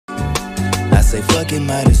say fuck it,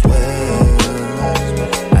 might as well.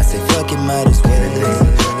 I say fuck it, might as well.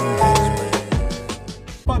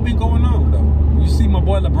 What been going on though? You see my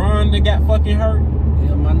boy LeBron, they got fucking hurt.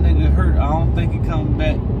 Yeah, my nigga hurt. I don't think he coming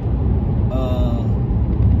back.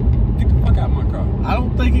 Get the fuck out of my car. I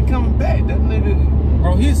don't think he coming back. That nigga,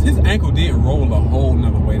 bro, his ankle did roll a whole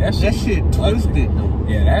nother way. That shit twisted though.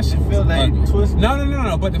 Yeah, that shit feel like twisted.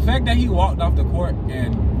 No. But the fact that he walked off the court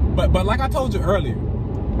and but like I told you earlier,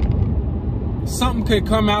 something could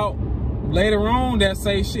come out later on that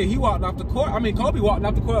say shit. He walked off the court. I mean, Kobe walked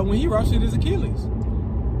off the court when he ruptured his Achilles.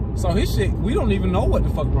 So his shit, we don't even know what the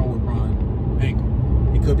fuck wrong with Bron's ankle.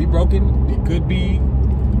 It could be broken. It could be, you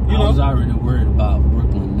know. I was already worried about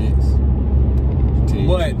Brooklyn Nets.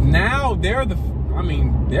 But now they're the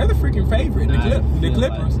freaking favorite. The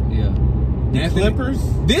Clippers. The Clippers?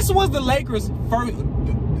 This was the Lakers' first.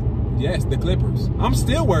 Yes, the Clippers. I'm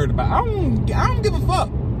still worried about. I don't give a fuck.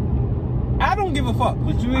 I don't give a fuck.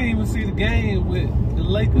 But you didn't even see the game with the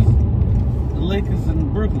Lakers. The Lakers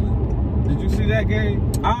in Brooklyn. Did you see that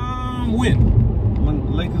game? When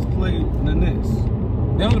the Lakers played the Nets.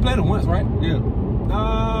 They only played them once, right? Yeah.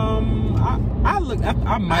 I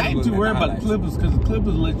ain't too worried about the Clippers because the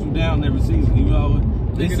Clippers let you down every season. You always,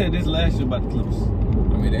 they said this last year about the Clippers.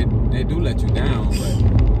 I mean, they do let you down,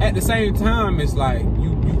 but at the same time, it's like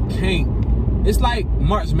you can't. It's like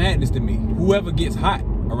March Madness to me. Whoever gets hot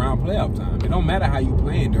around playoff time, it don't matter how you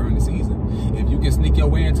playing during the season. If you can sneak your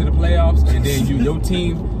way into the playoffs and then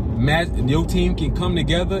your team can come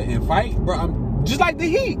together and fight, bro. Just like the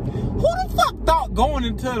Heat. Who the fuck thought going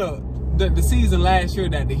into the season last year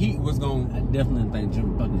that the Heat was going? I definitely think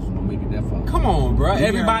Jimmy Buckets was gonna make it that far. Come on, bro.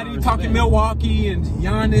 Everybody talking Milwaukee and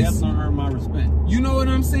Giannis. Definitely earned my respect. You know what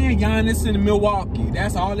I'm saying? Giannis and Milwaukee.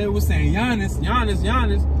 That's all they were saying. Giannis.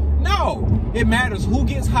 No, it matters who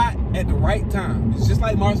gets hot at the right time. It's just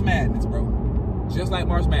like March Madness, bro. Just like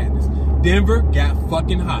March Madness. Denver got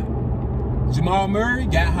fucking hot. Jamal Murray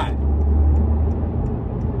got hot.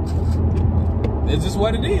 It's just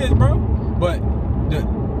what it is, bro. But the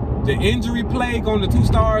injury plague on the two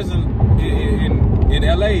stars in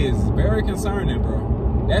LA is very concerning,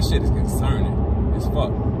 bro. That shit is concerning as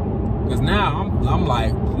fuck. Cause now I'm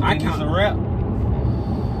like, I count a wrap.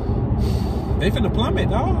 They finna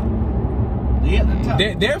plummet, dog. They at the top.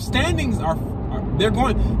 Their standings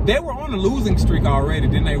they were on a losing streak already.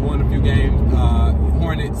 Then they won a few games.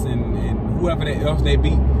 Hornets and whoever else they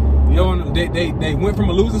beat. They went from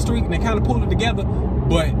a losing streak and they kind of pulled it together.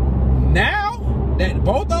 But now that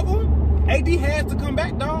both of them, AD has to come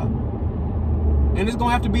back, dog. And it's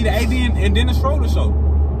gonna have to be the AD and Dennis Schroeder show.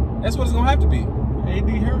 That's what it's gonna have to be. AD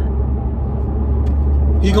hurt.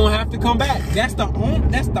 He gonna have to come back. That's the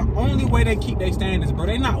only way they keep their standards, bro.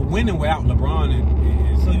 They not winning without LeBron and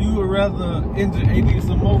so you would rather injure AD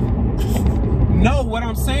some more? No, what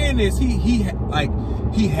I'm saying is he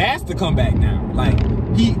has to come back now. Like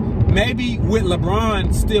maybe with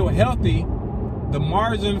LeBron still healthy, the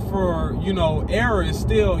margin for, you know, error is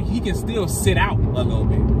still, he can still sit out a little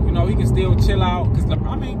bit. You know, he can still chill out. Because,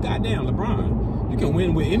 I mean, goddamn, LeBron. You can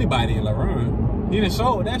win with anybody in LeBron. He done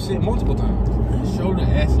showed that shit multiple times. Schroeder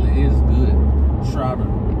actually is good. Schroeder,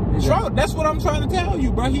 that's what I'm trying to tell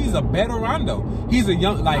you, bro. He's a better Rondo. He's a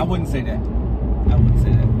young, like. I wouldn't say that.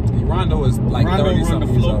 Rondo is like 30-something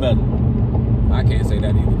years old. Better. I can't say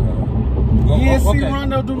that either, bro. You didn't see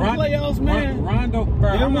Rondo do the playoffs, man? Rondo,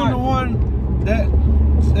 bro. They won the one, that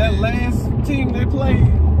last team they played,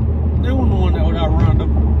 they won the one that without Rondo.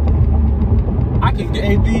 I can get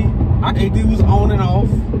AD was on and off.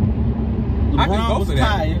 LeBron was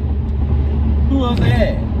tired. Who else they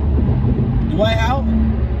had? Dwight Howard?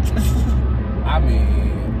 I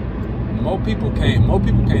mean, more people came to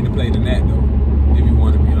play than that, though, if you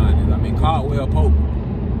want to be honest. I mean, Caldwell Pope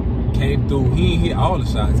came through. He ain't hit all the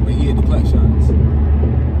shots, but he hit the clutch shots.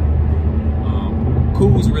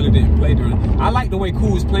 Kuz really didn't play during. I like the way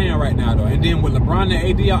Kuz playing right now, though. And then with LeBron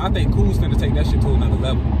and AD, I think Kuz finna take that shit to another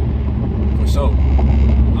level. For sure.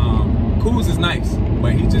 Kuz is nice,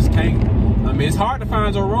 but he just can't. I mean, it's hard to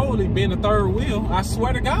find your role in being the third wheel. I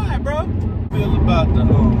swear to God, bro. Feel about the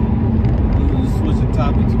switching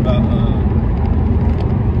topics about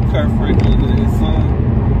Kirk Franklin and his son.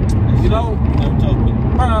 You know, never talked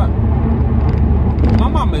about. My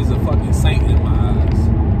mama is a fucking saint in my eyes.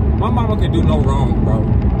 My mama can do no wrong, bro.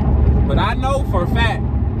 But I know for a fact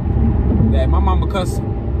that my mama cussed,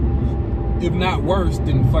 if not worse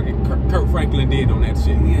than fucking Kirk Franklin did on that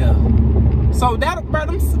shit. Yeah. So that, bro,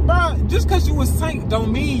 just cause you a saint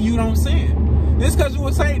don't mean you don't sin. Just cause you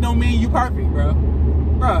a saint don't mean you perfect, bro.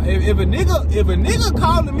 Bro, if a nigga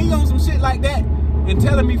calling me on some shit like that and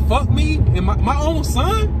telling me fuck me and my own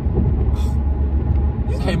son,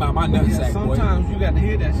 came out my nutsack, boy. Sometimes you got to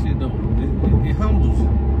hear that shit, though. It humbles you.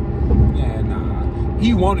 Yeah, nah.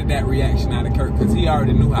 He wanted that reaction out of Kirk because he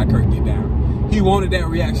already knew how Kirk get down. He wanted that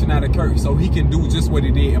reaction out of Kirk so he can do just what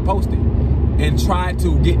he did and post it. And try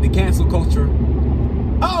to get the cancel culture.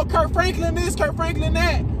 Oh, Kirk Franklin this, Kirk Franklin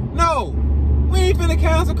that. No. We ain't finna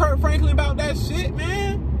cancel Kirk Franklin about that shit,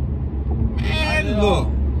 man. Man, look.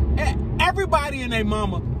 Everybody and their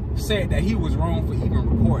mama said that he was wrong for even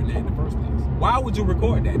recording that in the first place. Why would you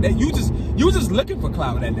record that? That you just looking for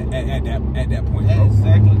clout at that point, bro.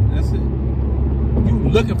 Exactly. That's it. You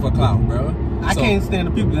looking for clout, bro. I can't stand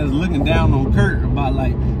the people that's looking down on Kurt about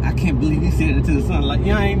like, I can't believe he said it to the son. Like,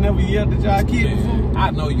 y'all ain't never yelled at y'all kid before.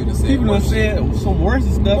 I know you done said people done said some worse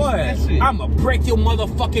stuff. Boy, I'ma break your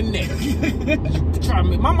motherfucking neck. Try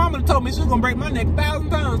me. My mama told me she was gonna break my neck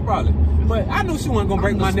 1,000 times probably. But I knew she wasn't gonna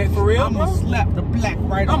break my neck for real, bro. I'ma slap the black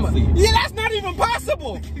right off of you. Yeah, that's not even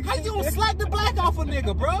possible. How you gonna slap the black off a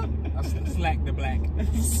nigga, bro? Slack the black.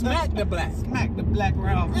 Smack the black. Smack the black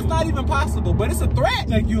right off. It's not even possible, but it's a threat.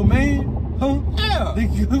 Think you a man? Huh? Yeah.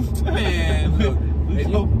 Think you man,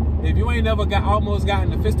 look. If you ain't never almost got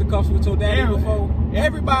in the fisticuffs with your daddy before,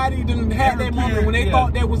 everybody done had that moment when they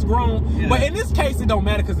thought they was grown. Yeah. But in this case, it don't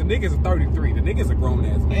matter because the niggas are 33. The niggas are grown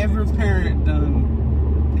ass man. Every parent done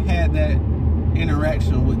had that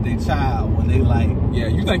interaction with their child when they like. Yeah,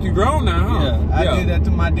 you think you grown now, huh? Yeah, I did that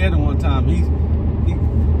to my daddy one time. He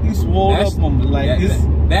swole up on me like this.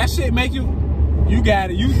 That shit make you got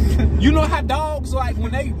it. You know how dogs like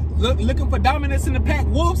when they looking for dominance in the pack,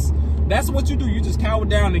 wolves. That's what you do. You just cower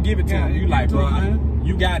down and give it to them. You like, bro,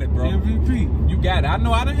 you got it, bro. MVP. You got it. I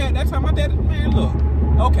know I done had that time. My daddy, man, look,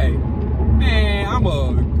 okay, man, I'm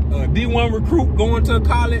a D1 recruit going to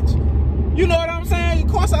college. You know what I'm saying?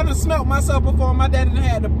 Of course, I done smelt myself before. My daddy done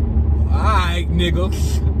had the, all right, nigga.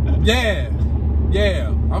 Yeah,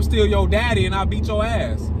 I'm still your daddy and I'll beat your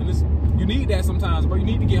ass. And you need that sometimes, bro. You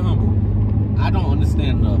need to get humble. I don't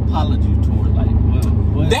understand the apology toward like,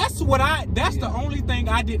 well, that's the only thing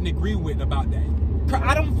I didn't agree with about that.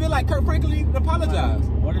 I don't feel like Kirk Franklin needed to apologize.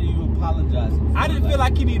 What are you apologizing for? I didn't feel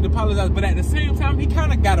like he needed to apologize, but at the same time, he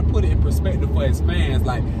kind of got to put it in perspective for his fans.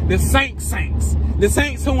 Like, the Saints. The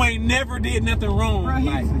Saints who ain't never did nothing wrong. Bro,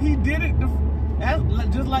 he did it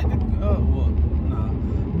just like the, I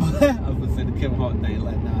was going to say the Kevin Hart thing,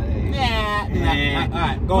 like, nah, all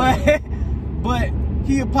right, go ahead. But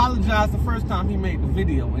he apologized the first time he made the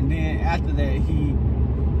video, and then after that, he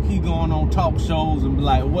going on talk shows and be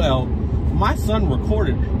like, well, my son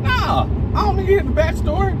recorded. Nah, I don't hear the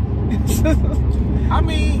backstory. I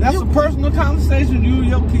mean, that's a personal conversation you and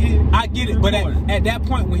your kid. I get it, but at that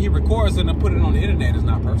point when he records it and put it on the internet, it's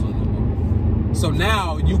not personal anymore. So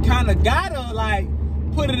now you kind of gotta like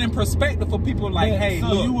put it in perspective for people. Like, hey, so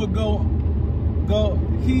look. You would go.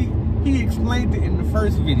 He explained it in the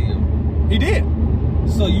first video. He did.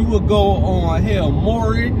 So you would go on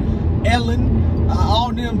Maury, Ellen.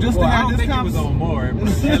 All them just to have this conversation. I don't think he was on more.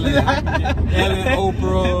 Ellen,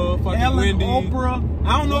 Oprah, fucking Wendy. Oprah.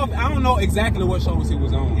 I don't know exactly what shows he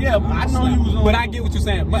was on. Yeah, but I know he was on. But I get what you're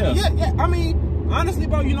saying. But yeah. I mean, honestly,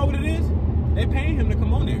 bro, you know what it is? They paying him to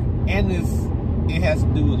come on there. And it has to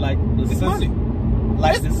do with like the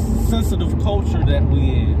sensitive culture that we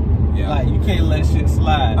in. Yeah. Like you can't let shit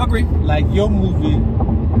slide. Agree. Like your movie,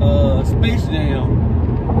 Space Jam.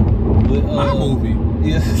 My movie.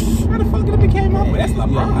 Yeah. How the fuck did it became up with? That's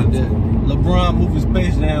LeBron. LeBron movie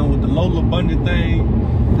Space Jam with the Lola Bunny thing.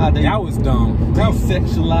 That was dumb.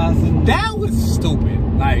 Sexualizing. That was stupid.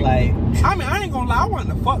 Like, I mean, I ain't gonna lie. I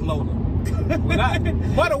wanted to fuck Lola.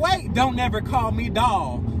 By the way, don't never call me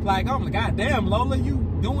dog. Like, I'm like, goddamn, Lola, you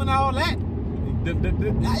doing all that?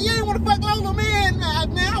 You ain't want to fuck Lola, man.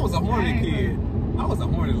 Man, I was a horny kid. I was a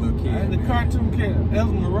horny little kid. The cartoon kid,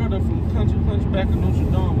 Esmeralda from Country Punch back in Notre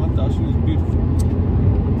Dame. I thought she was beautiful.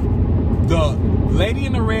 The lady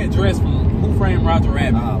in the red dress from Who Framed Roger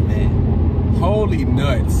Rabbit. Oh man. Holy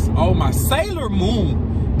nuts. Oh my, Sailor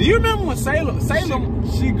Moon. Do you remember when Sailor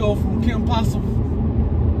she go from Kim Possible?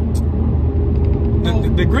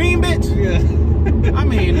 The green bitch? Yeah. I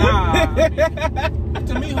mean, nah.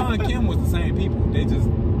 To me, her and Kim was the same people. They just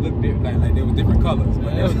looked different, like they was different colors.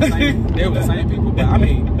 But they was the same. They were the same people. But I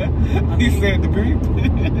mean, he said the green.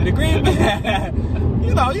 The green.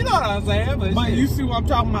 you know what I'm saying. But you see what I'm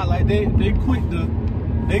talking about? Like they quit to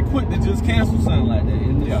just cancel something like that.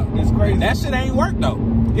 And it's crazy. That shit ain't work though.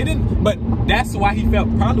 It didn't. But that's why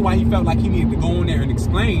probably why he felt like he needed to go in there and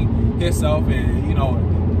explain himself and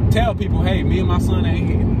tell people, hey, me and my son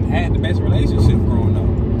ain't had the best relationship growing up.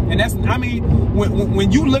 And that's, I mean,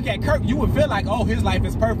 when you look at Kirk, you would feel like, oh, his life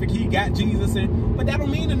is perfect. He got Jesus, but that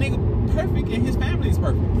don't mean the nigga perfect and his family is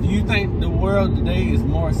perfect. Do you think the world today is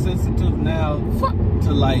more sensitive now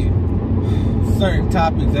to like certain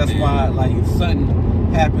topics? That's why, like, if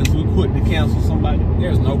something happens, we quick to cancel somebody.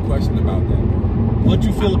 There's no question about that. What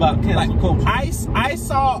you feel about cancel culture? I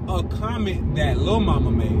saw a comment that Lil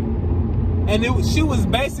Mama made, and she was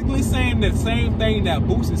basically saying the same thing that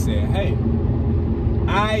Boosie said. Hey,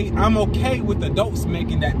 I'm okay with adults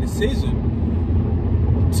making that decision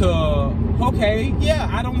to, okay, yeah,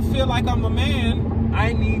 I don't feel like I'm a man.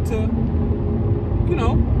 I need to, you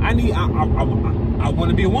know, I want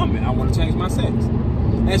to be a woman. I want to change my sex.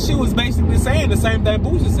 And she was basically saying the same thing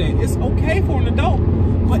Boosie said. It's okay for an adult,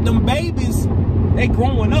 but them babies, they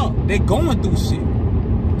growing up. They going through shit.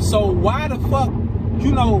 So why the fuck,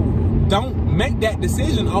 you know, don't make that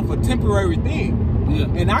decision off a temporary thing? Yeah.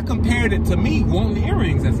 And I compared it to me wanting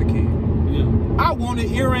earrings as a kid. Yeah. I wanted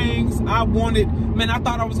earrings. Man, I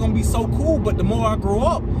thought I was going to be so cool, but the more I grew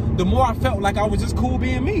up, the more I felt like I was just cool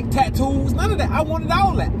being me. Tattoos, none of that. I wanted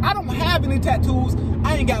all that. I don't have any tattoos.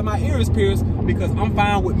 I ain't got my ears pierced because I'm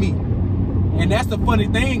fine with me. And that's the funny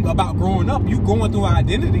thing about growing up. You going through an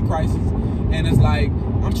identity crisis. And it's like,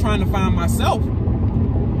 I'm trying to find myself.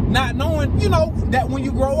 Not knowing, you know, that when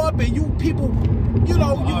you grow up and you people, you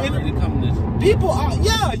know, people are,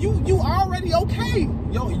 yeah, you already okay.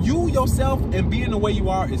 You yourself and being the way you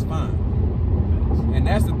are is fine. And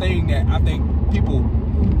that's the thing that I think people,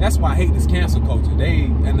 that's why I hate this cancel culture.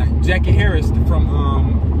 Jackie Harris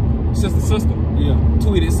from Sister, yeah,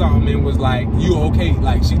 tweeted something and was like, you okay?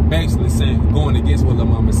 Like, she basically saying, going against what Lil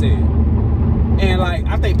Mama said. And like,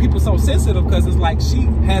 I think people so sensitive because it's like she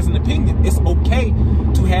has an opinion. It's okay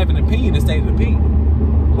to have an opinion and state an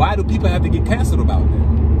opinion. Why do people have to get canceled about that?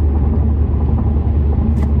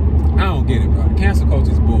 I don't get it, bro. The cancel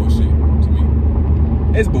culture is bullshit to me.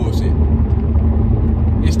 It's bullshit.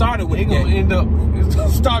 It started with It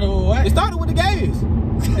started with what? It started with the gays.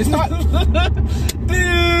 It started.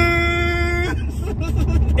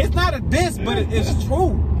 It's not a diss, but it's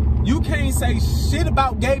true. You can't say shit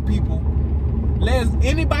about gay people.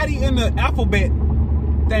 Anybody in the alphabet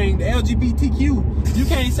thing, the LGBTQ, you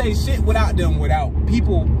can't say shit without them, without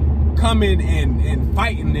people coming and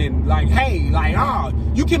fighting and like, hey, like,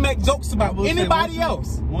 you can make jokes about anybody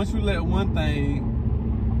else. Once you let one thing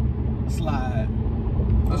slide,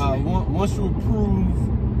 once you approve,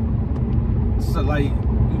 so like,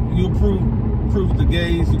 you approve the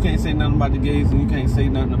gays, you can't say nothing about the gays, and you can't say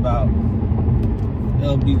nothing about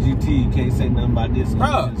LBGT, you can't say nothing about this.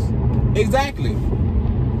 Bruh, exactly.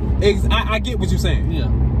 I get what you're saying. Yeah.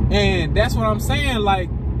 And that's what I'm saying, like,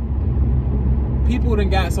 people done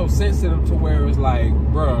got so sensitive to where it's like,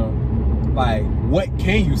 bruh, like, what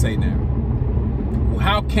can you say now?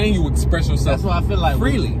 How can you express yourself? That's why I feel like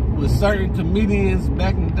freely. With certain comedians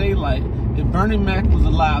back in the day, like, if Bernie Mac was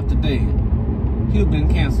alive today, he'd been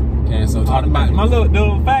canceled. Canceled. Talking about my little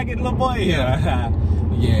faggot little boy here. Yeah.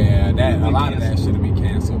 Yeah, that a lot of that should be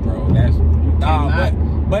canceled, bro. That's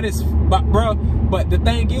but the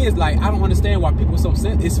thing is, like, I don't understand why people are so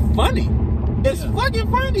sensitive. It's funny. It's fucking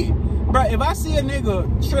funny, bro. If I see a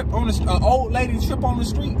nigga trip on an old lady trip on the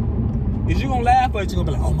street, is you gonna laugh or you gonna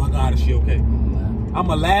be like, oh my god, is she okay? I'm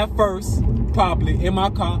gonna laugh first, probably in my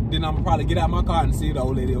car. Then I'm gonna probably get out my car and see the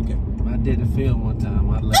old lady okay. I did a film one time.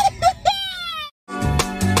 I laughed.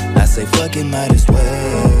 I say fuck it, might as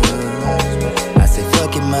well. I say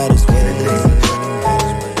fuck it, might as well.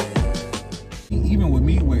 Even with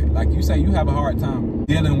me, like you say, you have a hard time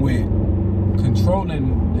dealing with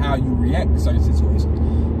controlling how you react to certain situations.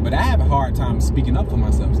 But I have a hard time speaking up for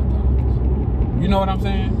myself sometimes. You know what I'm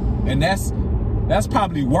saying? And that's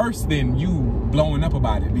probably worse than you blowing up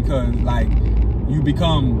about it, because like you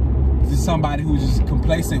become just somebody who's just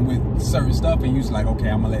complacent with certain stuff, and you just like, okay,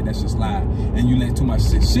 I'm gonna let that shit slide, and you let too much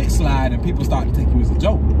shit slide, and people start to take you as a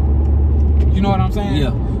joke. You know what I'm saying?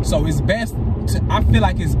 Yeah. So it's best to, I feel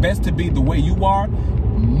like it's best to be the way you are,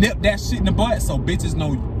 nip that shit in the butt, so bitches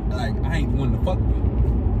know, like, I ain't one to fuck with.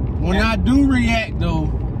 When I do react though,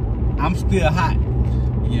 I'm still hot.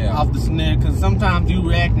 Yeah. Off the snare, because sometimes you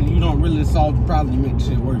react and you don't really solve the problem, you make the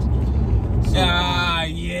shit worse. So,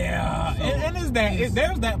 yeah. So and it's that,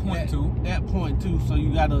 there's that point too. That point too. So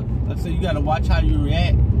you gotta, let's say you gotta watch how you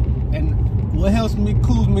react. And what helps me,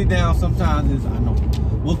 cools me down sometimes is,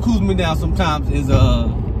 what cools me down sometimes is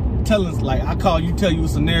telling, like, I tell you a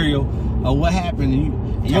scenario of what happened,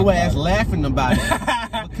 and your ass laughing about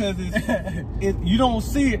it. Because you don't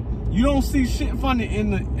see it. You don't see shit funny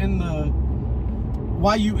in the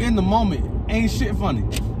while you in the moment. Ain't shit funny.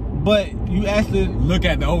 But you actually look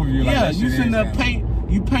at the overview. Yeah, like you sitting there paint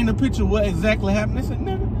a picture of what exactly happened. They said,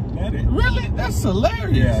 nigga, funny. Really? That's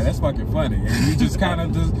hilarious. Yeah, that's fucking funny. And you just kind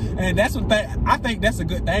of just, and that's what I think that's a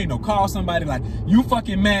good thing though. Call somebody like, you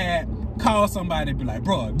fucking mad, call somebody and be like,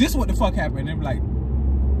 bro, this what the fuck happened? And be like,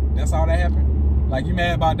 that's all that happened? Like, you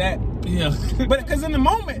mad about that? Yeah. But because in the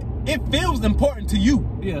moment, it feels important to you.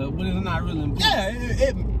 Yeah, but it's not really important.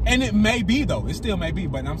 Yeah, and it may be though. It still may be,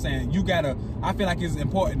 but I'm saying you gotta, I feel like it's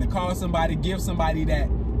important to call somebody, give somebody that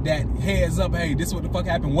heads up, hey, this is what the fuck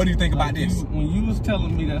happened. What do you think about this? When you was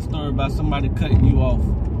telling me that story about somebody cutting you off,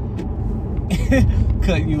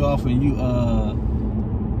 and you,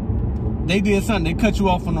 they did something, they cut you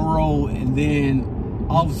off on the road, and then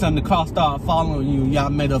all of a sudden the car started following you, and y'all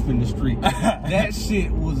met up in the street. That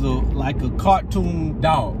shit was like a cartoon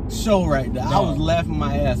show right there. Dog. I was laughing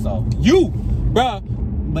my ass off. You, bruh.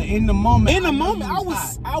 But in the moment,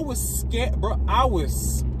 I was scared, bro. I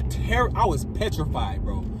was petrified,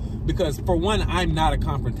 bro. Because for one, I'm not a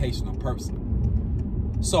confrontational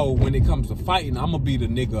person. So when it comes to fighting, I'm gonna be the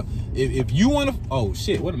nigga. If you wanna, oh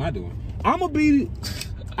shit, what am I doing? I'm gonna be the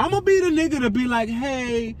nigga to be like,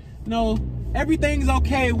 hey, no, everything's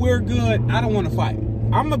okay, we're good. I don't want to fight.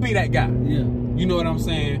 I'm gonna be that guy. Yeah. You know what I'm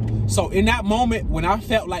saying? So in that moment, when I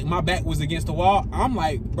felt like my back was against the wall, I'm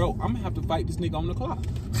like, bro, I'm gonna have to fight this nigga on the clock.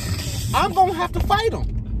 I'm gonna have to fight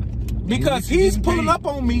him. Because he's pulling up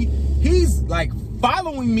on me. He's like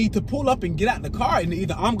following me to pull up and get out the car, and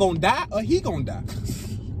either I'm gonna die or he gonna die.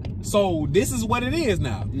 So this is what it is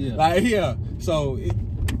now. Yeah. Like, yeah. So,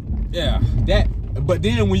 yeah. That. But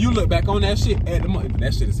then when you look back on that shit at the moment,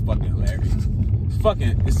 that shit is fucking hilarious.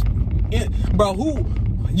 Bro,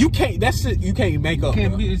 you can't, that shit you can't make up.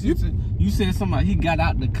 You said somebody, he got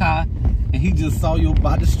out the car and he just saw your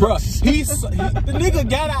body structure. The nigga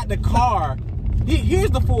got out the car.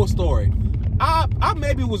 Here's the full story. I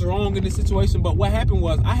maybe was wrong in this situation, but what happened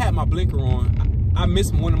was I had my blinker on. I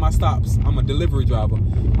missed one of my stops. I'm a delivery driver.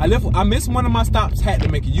 I missed one of my stops, had to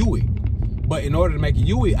make a U-turn. But in order to make a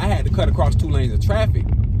U-turn, I had to cut across 2 lanes of traffic.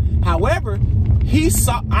 However, he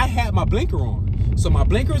saw I had my blinker on. So my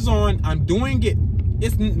blinker's on, I'm doing it.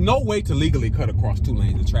 It's no way to legally cut across 2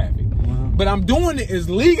 lanes of traffic. Wow. But I'm doing it as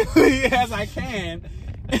legally as I can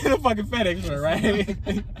in a fucking FedEx truck, right?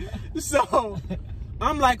 So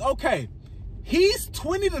I'm like, okay, he's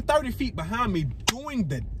 20 to 30 feet behind me doing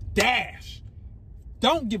the dash.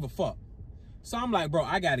 Don't give a fuck. So I'm like, bro,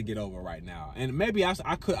 I got to get over right now. And maybe I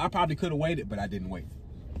probably could have waited, but I didn't wait.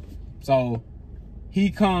 So he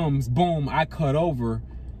comes, boom, I cut over.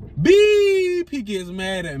 Beep, he gets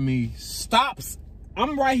mad at me, stops.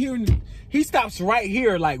 I'm right here. He stops right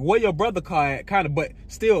here, like where your brother car at, kind of, but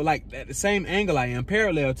still like at the same angle I am,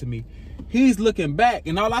 parallel to me. He's looking back,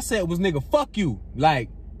 and all I said was, nigga, fuck you. Like,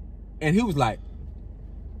 and he was like,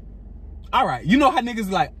 all right. You know how niggas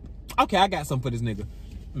like, okay, I got something for this nigga.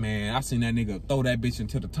 Man, I seen that nigga throw that bitch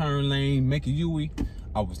into the turn lane, make a U-turn.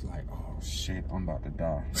 I was like, oh shit, I'm about to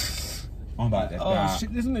die. I'm about to die. Oh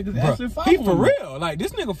shit, this nigga's actually He following for me. real. Like,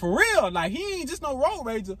 this nigga for real. Like, he ain't just no road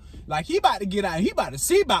rager. Like, he about to get out. He about to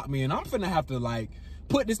see about me, and I'm finna have to, like,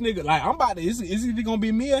 put this nigga, like, I'm about to, is either gonna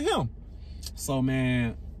be me or him? So,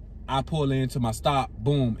 man, I pull into my stop,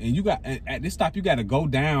 boom, and you got, at this stop, you gotta go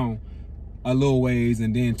down a little ways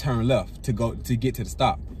and then turn left to get to the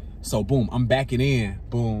stop. So boom, I'm backing in,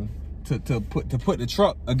 boom, to put the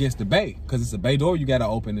truck against the bay, cause it's a bay door. You gotta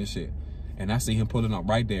open this shit, and I see him pulling up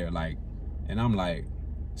right there, like, and I'm like,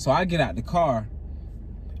 so I get out the car,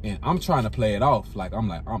 and I'm trying to play it off, like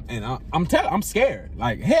I'm scared,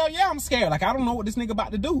 like hell yeah, I'm scared, like I don't know what this nigga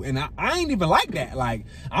about to do, and I ain't even like that, like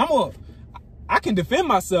I can defend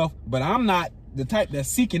myself, but I'm not the type that's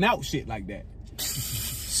seeking out shit like that.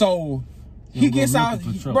 So he gets out,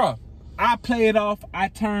 bro. I play it off, I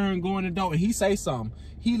turn, go in the door, and he say something.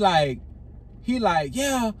 He like,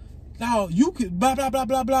 yeah, no, you could, blah, blah, blah,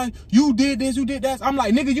 blah, blah. You did this, you did that. I'm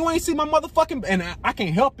like, nigga, you ain't see my motherfucking, and I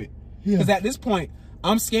can't help it. Because at this point,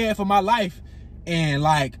 I'm scared for my life, and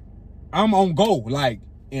like, I'm on go, like,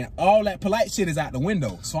 and all that polite shit is out the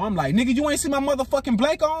window. So I'm like, nigga, you ain't see my motherfucking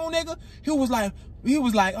blank on, nigga? He was like,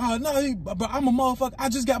 oh no, but I'm a motherfucker. I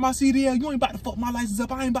just got my CDL. You ain't about to fuck my license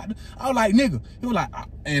up. I ain't about to. I was like, nigga. He was like,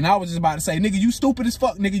 and I was just about to say, nigga, you stupid as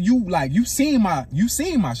fuck, nigga. You seen my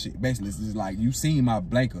shit. Basically, it's just like, you seen my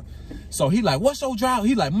blanker. So he like, what's your driver?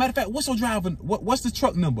 He like, matter of fact, what's your driver? What's the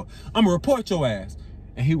truck number? I'm gonna report your ass.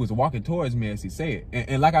 And he was walking towards me as he said.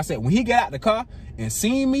 And like I said, when he got out the car and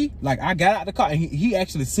seen me, like I got out the car and he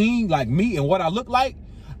actually seen like me and what I look like,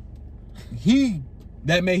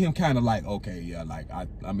 that made him kind of like, okay, yeah, like,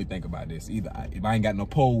 let me think about this. Either if I ain't got no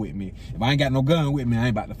pole with me, if I ain't got no gun with me, I ain't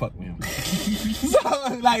about to fuck with him. So,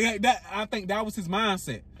 like that, I think that was his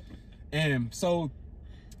mindset. And so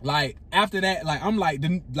Like after that, like I'm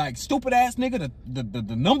like stupid ass nigga.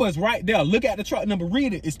 The number is right there. Look at the truck number.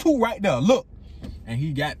 Read it. It's 2 right there. Look. And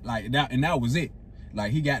he got like that, and that was it.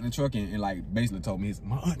 Like he got in the truck and like basically told me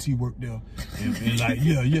my auntie worked there. And like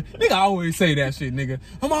yeah. Nigga always say that shit, nigga.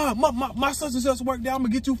 My such and such worked there. I'm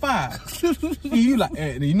gonna get you fired. And you like,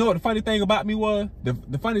 and you know what the funny thing about me was?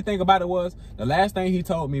 The funny thing about it was the last thing he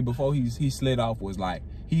told me before he slid off was like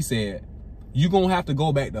he said, "You gonna have to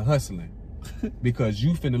go back to hustling." Because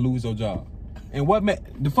you finna lose your job. And what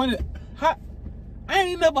the funny, I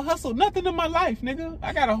ain't never hustled nothing in my life, nigga.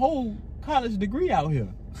 I got a whole college degree out here.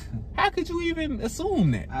 How could you even assume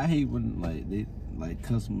that? I hate when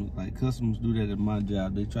customers do that at my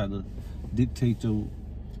job. They try to dictate your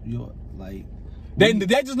like. They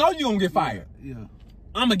just know you gonna get fired. Yeah.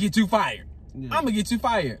 I'm gonna get you fired. Yeah. I'm gonna get you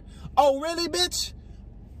fired. Oh really, bitch?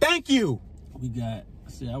 Thank you. We got.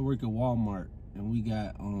 See, I work at Walmart, and we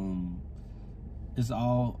got it's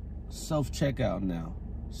all self-checkout now.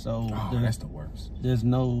 So that's the worst. There's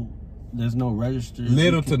no registers.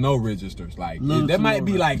 Little to no registers. Like there might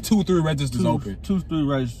be like 2-3 registers open. 2-3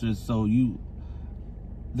 registers. So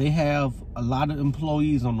they have a lot of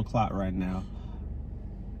employees on the clock right now,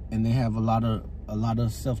 and they have a lot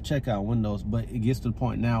of self-checkout windows. But it gets to the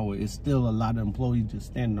point now where it's still a lot of employees just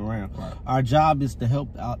standing around. Right. Our job is to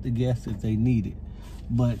help out the guests if they need it.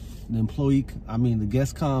 But the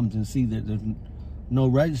guest comes and see that there's no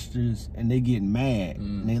registers, and they get mad.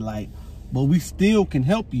 And they like, but we still can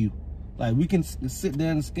help you. Like we can sit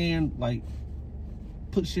there and scan, like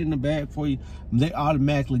put shit in the bag for you. And they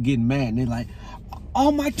automatically get mad, and they like,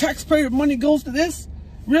 all my taxpayer money goes to this?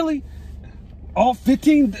 Really? All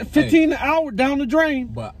 15 an hour down the drain.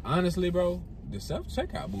 But honestly, bro, the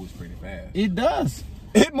self-checkout moves pretty fast. It does.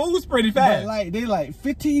 It moves pretty fast. But like they like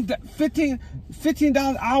 $15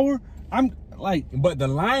 an hour. I'm like, but the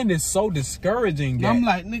line is so discouraging. I'm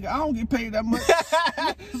like, nigga, I don't get paid that much.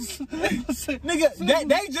 Nigga,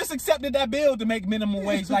 they just accepted that bill to make minimum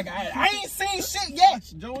wage. Like I ain't seen shit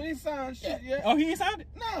yet. Joe ain't signed shit yet. Oh, he ain't signed it?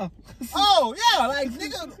 No. Oh yeah, like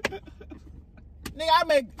nigga, I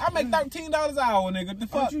make $13 an hour, nigga. The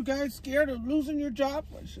fuck? Aren't you guys scared of losing your job?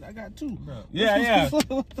 Shit, I got 2. Bro. Yeah.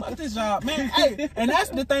 Fuck this job, man. Hey, and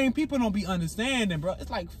that's the thing people don't be understanding, bro.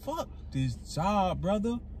 It's like, fuck this job,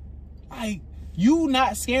 brother. Like, you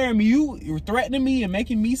not scaring me. You're threatening me and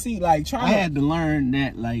making me see like trying. I had to learn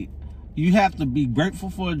that like you have to be grateful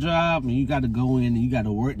for a job, and you got to go in and you got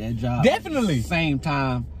to work that job. Definitely. At the same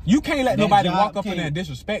time, you can't let nobody walk up in there and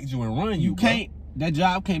disrespect you and run you. You can't. That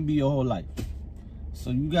job can't be your whole life. So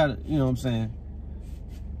you gotta, you know what I'm saying?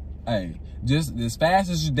 Hey, just as fast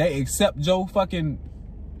as they accept your fucking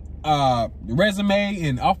resume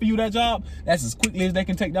and offer you that job, that's as quickly as they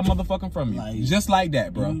can take that motherfucking from you. Like, just like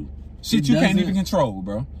that, bro. Shit you can't even control,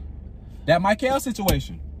 bro. That Michael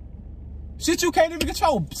situation. Shit you can't even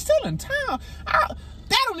control. Still in town.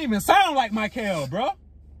 That don't even sound like Michael, bro.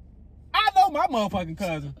 I know my motherfucking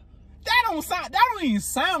cousin. That don't even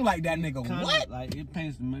sound like that nigga. Kinda, what? Like it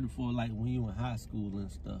paints the metaphor like when you in high school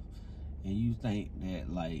and stuff, and you think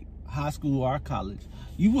that like high school or college,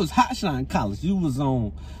 you was hot shot in college. You was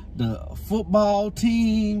on the football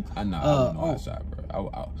team. I know. I was hot shot,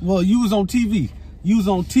 bro. Well, you was on TV. You was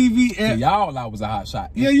on TV. And y'all, I was a hot shot.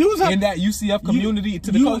 Yeah, you was in that UCF community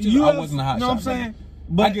to the coaches. I wasn't a hot shot. You know what I'm saying?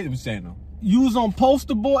 But I get what you're saying though. You was on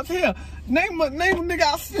poster boards here. Name a nigga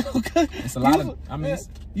I still. It's a lot of. I mean,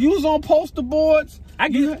 you was on poster boards.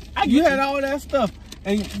 You had all that stuff,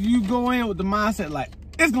 and you go in with the mindset like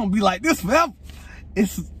it's gonna be like this forever.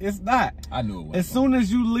 It's not. I knew it was. As soon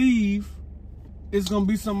as you leave, it's gonna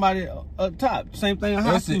be somebody up top. Same thing in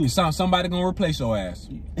high school. Somebody gonna replace your ass.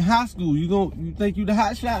 In high school, you think you the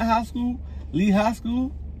hot shot in high school? Leave high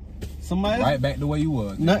school. Somebody right back the way you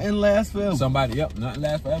was. Nothing lasts forever. Nothing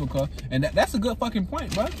lasts forever, and that's a good fucking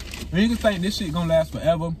point, bro. When you can think this shit gonna last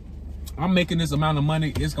forever, I'm making this amount of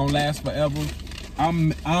money, it's gonna last forever.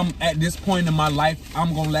 I'm at this point in my life,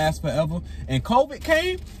 I'm gonna last forever. And COVID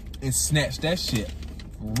came and snatched that shit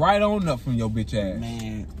right on up from your bitch ass.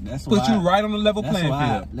 Man, that's put you right on the level playing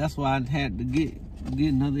field. That's why I had to get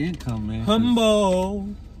another income, man. Humble.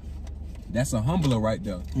 That's a humbler right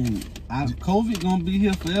there. COVID gonna be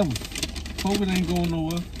here forever. COVID ain't going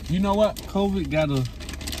nowhere. You know what? COVID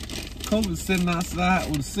sitting outside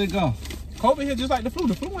with a cigar. COVID here just like the flu.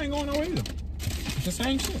 The flu ain't going nowhere either. It's the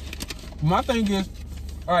same shit. My thing is,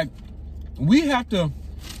 all right, we have to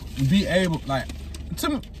be able, like,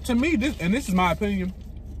 to me, this is my opinion,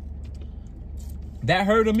 that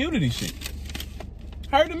herd immunity shit.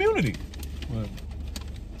 Herd immunity. What?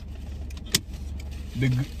 The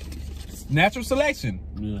natural selection.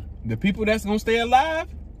 Yeah. The people that's gonna stay alive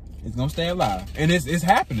It's gonna stay alive, and it's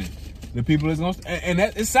happening. The people is gonna, and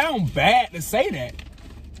that it sounds bad to say that.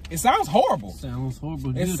 It sounds horrible. Sounds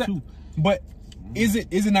horrible here too. But is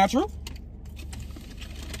it not true?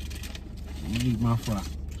 Let me eat my fry.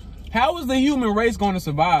 How is the human race going to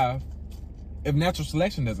survive if natural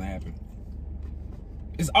selection doesn't happen?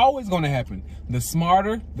 It's always going to happen. The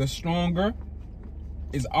smarter, the stronger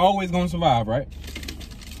is always going to survive, right?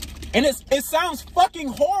 And it sounds fucking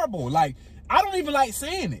horrible. Like, I don't even like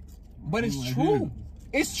saying it, but it's true.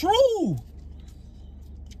 It's true.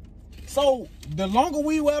 So the longer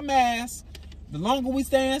we wear masks, the longer we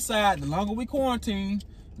stay inside, the longer we quarantine,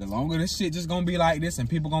 the longer this shit just gonna be like this, and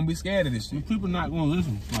people gonna be scared of this shit. People not gonna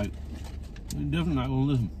listen. Like, they're definitely not gonna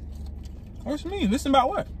listen. What you mean? Listen about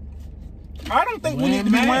what? I don't think we need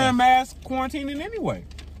to be wearing masks quarantining anyway.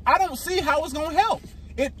 I don't see how it's gonna help.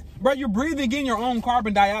 Bro, you're breathing in your own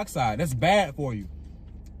carbon dioxide. That's bad for you.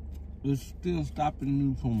 It's still stopping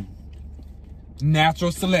you from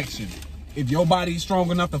natural selection. If your body's strong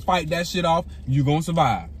enough to fight that shit off, you gonna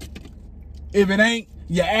survive. If it ain't,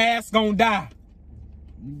 your ass gonna die.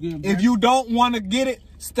 If you don't want to get it,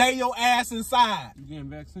 stay your ass inside. You getting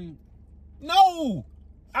vaccine? No,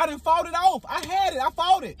 I done fought it off. I had it. I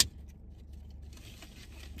fought it.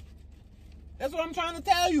 That's what I'm trying to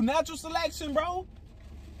tell you. Natural selection, bro.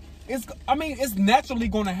 It's naturally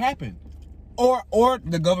gonna happen, or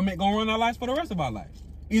the government gonna run our lives for the rest of our lives.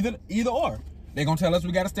 Either or. They gonna tell us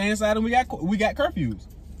we gotta stay inside and we got curfews.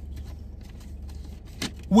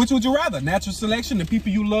 Which would you rather? Natural selection, the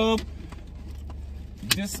people you love.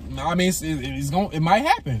 It might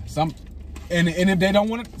happen. And if they don't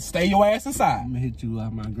want to, stay your ass inside. I'm gonna hit you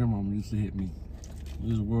like my grandmama used to hit me.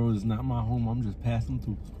 This world is not my home. I'm just passing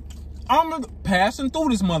through. I'm passing through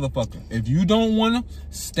this motherfucker. If you don't want to,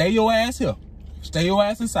 stay your ass here. Stay your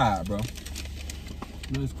ass inside, bro.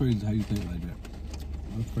 That's crazy how you think like that.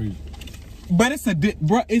 That's crazy.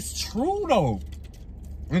 But it's true though.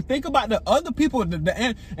 And think about the other people, and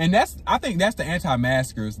I think that's the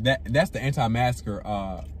anti-maskers. That's the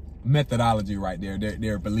anti-masker methodology right there.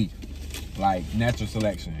 Their belief, like natural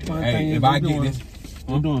selection. Hey, if I get this,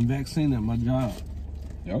 I'm doing vaccine at my job.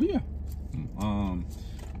 Oh yeah.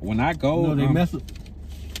 When I go, no, they mess up.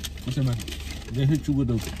 What's your method? They hit you with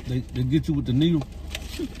they get you with the needle,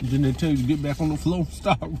 and then they tell you to get back on the floor and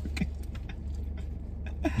start working.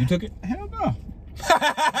 You took it? Hell no.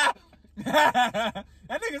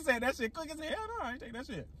 That nigga said that shit quick as hell. No, I ain't take that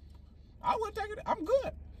shit. I wouldn't take it. I'm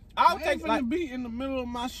good. I'll take it. Be in the middle of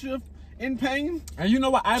my shift in pain. And you know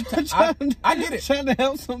what? I get it. Trying to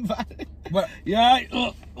help somebody. But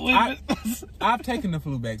yeah, I've taken the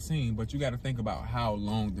flu vaccine, but you got to think about how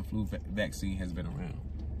long the flu vaccine has been around.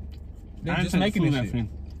 They're just making this shit.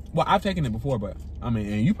 Well, I've taken it before, but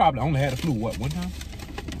and you probably only had the flu one time?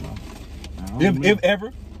 If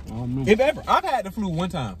ever. If ever. I've had the flu one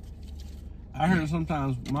time. I heard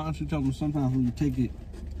sometimes, my auntie told me sometimes when you take it,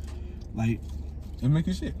 like, it make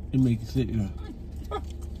you sick. It make you sick, yeah.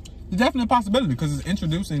 It's definitely a possibility because it's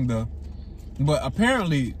introducing but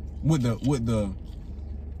apparently with the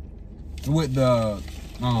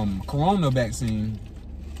corona vaccine,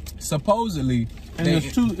 supposedly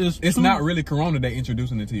it's not really corona they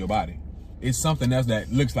introducing into your body. It's something else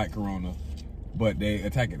that looks like corona, but they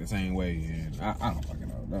attack it the same way, and I don't fucking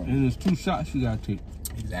know. And there's 2 shots you gotta take.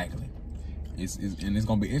 Exactly. And it's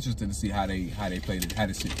gonna be interesting to see how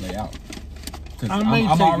this shit play out. Cause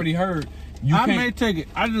I'm already heard. I may take it.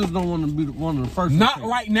 I just don't want to be one of the first. Not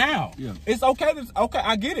right now. Yeah. It's okay.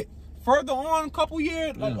 I get it. Further on, a couple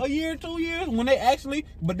years, like a year, 2 years, when they actually.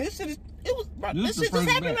 But this shit this shit just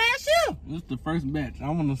happened last year. This is the first batch. I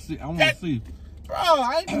want to see. Bro,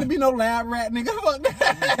 I ain't gonna be no lab rat, nigga. Fuck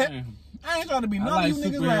that. I ain't trying to be none of you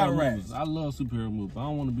niggas lab rats. I love superhero movies. I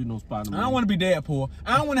don't want to be no Spider-Man. I don't want to be Deadpool.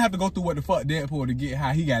 I don't want to have to go through what the fuck Deadpool to get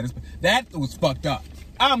how he got his. That was fucked up.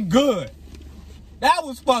 I'm good. That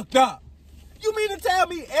was fucked up. You mean to tell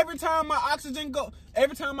me every time my oxygen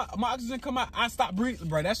come out, I stop breathing?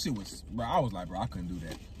 Bro, that shit was, bro, I was like, bro, I couldn't do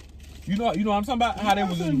that. You know what I'm talking about? How they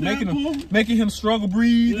was making him struggle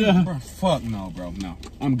breathe? Yeah. Bro, fuck no, bro, no.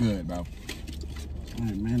 I'm good, bro.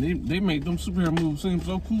 Hey, man, they make them superhero movies seem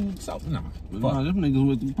so cool. So, no. But nah, them niggas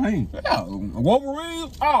went through pain. Yeah, Wolverine?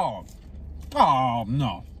 Oh,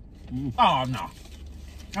 no. Oh, no.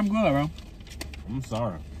 I'm good, bro. I'm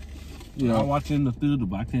sorry. Yeah, I watch it in the theater,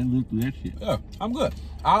 but I can't live through that shit. Yeah, I'm good.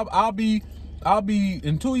 I'll be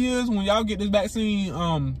in 2 years when y'all get this vaccine.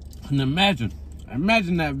 And imagine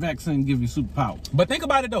that vaccine give you superpower. But think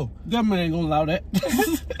about it though. Government ain't gonna allow that.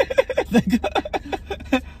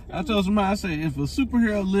 I told somebody, I said, if a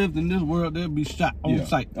superhero lived in this world, they'd be shot on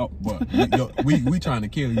sight. Oh, but we trying to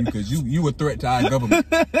kill you because you a threat to our government.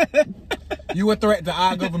 You a threat to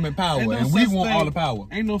our government power, and we want all the power.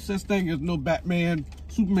 Ain't no such thing as no Batman,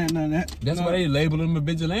 Superman, none of that. That's why they label him a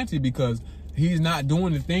vigilante, because he's not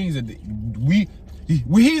doing the things that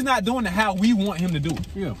he's not doing it how we want him to do it.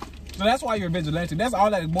 Yeah. So that's why you're a vigilante. That's all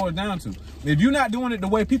that it boils down to. If you're not doing it the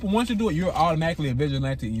way people want you to do it, you're automatically a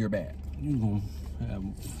vigilante and you're bad. You gonna have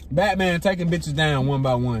Batman taking bitches down one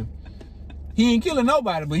by one. He ain't killing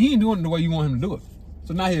nobody, but he ain't doing it the way you want him to do it.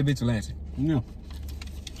 So now he's a vigilante. yeah.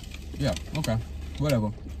 Yeah, okay.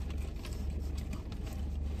 Whatever.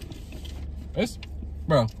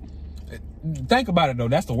 Bro, think about it though.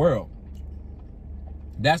 That's the world.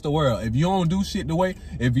 That's the world. If you don't do shit the way,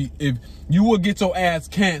 if you will get your ass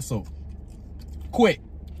canceled quick.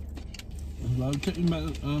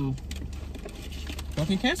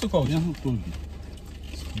 Fucking cancel culture.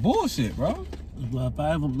 Bullshit, bro. If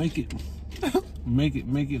I ever make it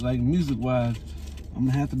like music wise, I'm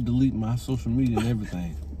gonna have to delete my social media and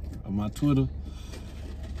everything. My Twitter,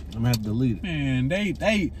 I'm gonna have to delete it. Man,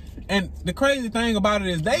 they and the crazy thing about it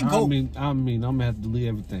is they go. I mean, I'm gonna have to delete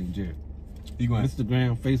everything, Jared. You going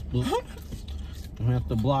Instagram, Facebook. I'm gonna have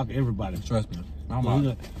to block everybody. Trust me.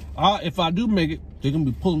 If I do make it, they're gonna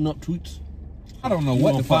be pulling up tweets. I don't know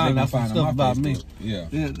what the fuck they're gonna find stuff on about Facebook. me. Yeah.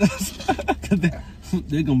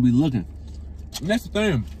 They're gonna be looking. And that's the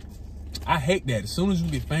thing. I hate that. As soon as you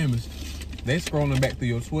get famous, they scrolling back through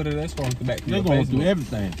your Twitter. They're scrolling back through your Facebook. They're going through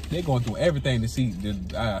everything. They're going through everything to see.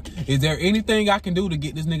 Is there anything I can do to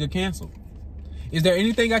get this nigga canceled? Is there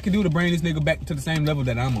anything I can do to bring this nigga back to the same level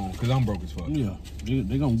that I'm on? Because I'm broke as fuck. Yeah,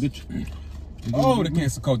 they're gonna get you. Oh, the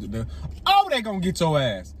cancel culture. Oh, they gonna get your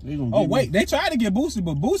ass. Oh, wait, they tried to get Boosie,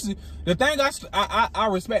 but Boosie, the thing I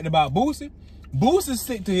respect about Boosie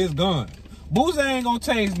stick to his gun. Boosie ain't gonna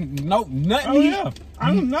change nothing. Oh, yeah.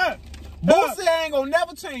 I'm not. Boosie ain't gonna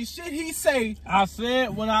never change shit he say. I said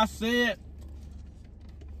what I said.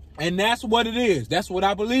 And that's what it is. That's what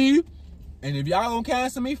I believe. And if y'all gonna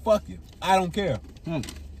cancel me, fuck you. I don't care.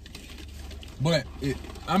 But,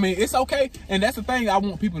 I mean, it's okay. And that's the thing I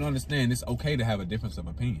want people to understand. It's okay to have a difference of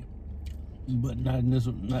opinion. But not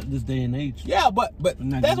this day and age. Yeah, but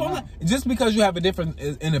that's what I'm saying. Just because you have a difference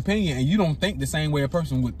in opinion and you don't think the same way a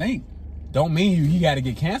person would think, don't mean he got to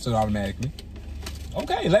get canceled automatically.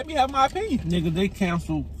 Okay, let me have my opinion. Nigga, they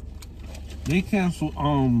canceled What cancel?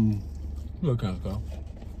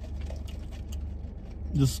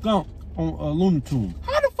 the skunk on Looney Tunes.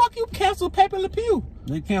 How the fuck you cancel Pepe Le Pew?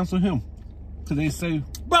 They canceled him. Cause they say,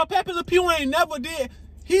 bro, Pepe Le Pew ain't never did.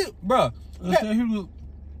 They said he was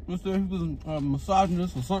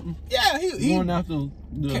misogynist or something. Yeah, he going after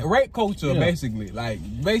the rape culture, basically,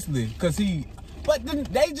 cause but then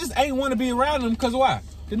they just ain't want to be around him. Cause why?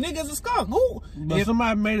 The nigga's a skunk. Who? But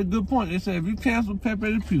somebody made a good point. They said if you cancel Pepe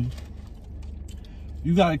Le Pew,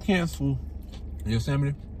 you gotta cancel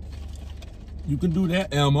Yosemite. You can do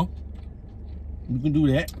that. Elmer. You can do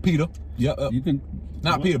that. Peter. Yep. You can.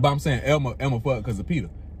 Not Peter, but I'm saying Elmer fuck because of Peter.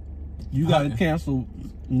 You gotta cancel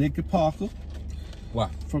Nikki Parker. Why?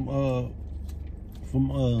 From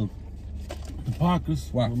the Parkers.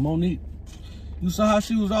 Why? Monique. You saw how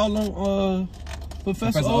she was all on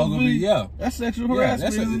Professor Ogilvy? Yeah. That's sexual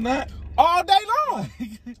harassment, is it not? All day long.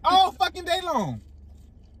 All fucking day long.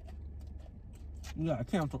 You gotta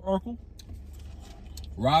cancel Urkel.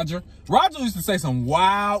 Roger used to say some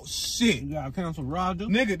wild shit. You gotta cancel Roger.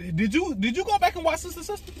 Nigga, did you go back and watch Sister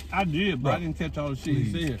Sister? I did, but I didn't catch all the shit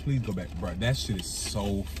he said. Please go back, bro. That shit is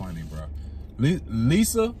so funny, bro.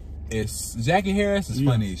 Jackie Harris is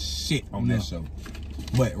funny as shit on that show.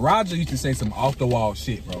 But Roger used to say some off the wall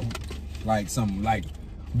shit, bro. Like some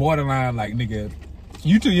borderline nigga,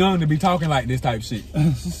 you too young to be talking like this type shit.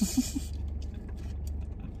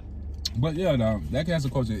 But yeah, dog, that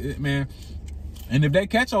cancel culture, man. And if they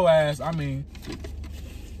catch your ass, I mean,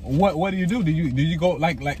 what do you do? Do you go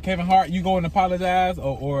like Kevin Hart? You go and apologize,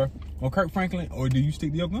 or Kirk Franklin, or do you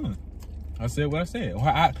stick to your gun? I said what I said.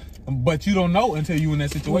 But you don't know until you in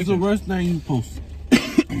that situation. What's the worst thing you posted?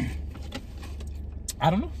 I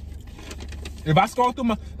don't know. If I scroll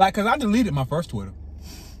through cause I deleted my first Twitter,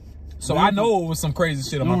 so I know it was some crazy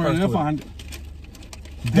shit on my first Twitter. Find it.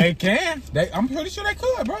 They can. I'm pretty sure they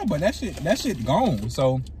could, bro. But that shit gone.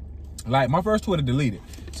 So. My first Twitter deleted.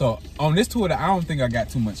 So on this Twitter, I don't think I got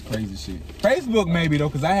too much crazy shit. Facebook maybe though,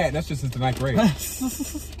 cause that's just since the 9th grade.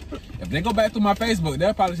 If they go back to my Facebook,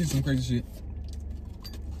 they'll probably see some crazy shit.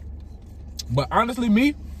 But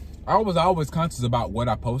honestly, I was always conscious about what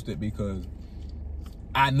I posted because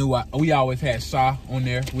I knew we always had Shaw on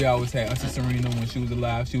there. We always had Auntie Serena when she was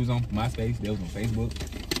alive. She was on MySpace. They was on Facebook.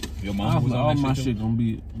 Your mom was all on that my shit. shit gonna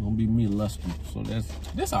be me lustful. So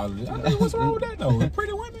That's all it is. I mean, what's wrong with that though?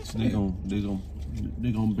 Pretty women.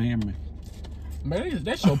 they gonna ban me. Man,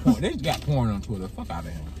 that's your porn. They got porn on Twitter. Fuck out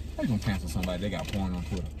of here. They gonna cancel somebody. They got porn on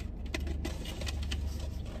Twitter.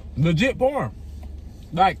 Legit porn.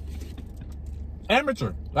 Like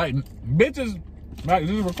amateur. Like bitches like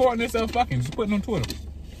just recording themselves fucking just putting on Twitter.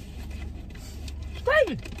 It's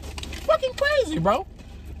crazy. Fucking crazy, bro.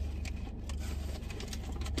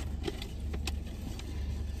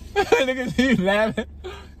 Niggas keep laughing.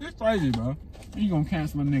 It's crazy, bro. You gonna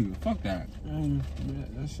cancel a nigga. Fuck that.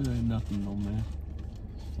 That shit ain't nothing, no, man.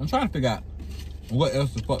 I'm trying to figure out what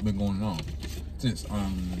else the fuck been going on since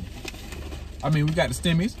I mean we got the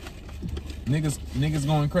stimmies. Niggas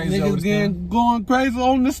going crazy over the stim. Going crazy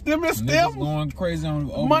on the stimmy Niggas going crazy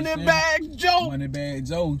on over Moneybag Joe. Moneybag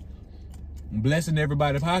Joe. Blessing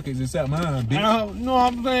everybody's pockets except mine, bitch. You know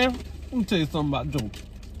what I'm saying? Let me tell you something about Joe.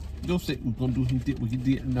 Joe said he was gonna do what he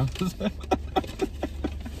did now.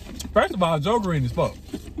 First of all, Joe green as fuck.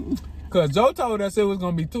 Cause Joe told us it was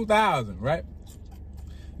gonna be 2,000, right?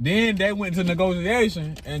 Then they went to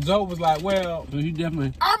negotiation, and Joe was like, "Well, So he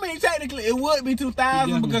definitely. I mean, technically it would be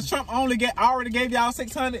 2,000 because Trump already gave y'all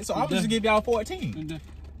 600, so I'm just give y'all 14."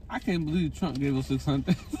 I can't believe Trump gave us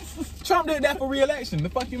 600. Trump did that for re-election. The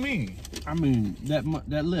fuck you mean? I mean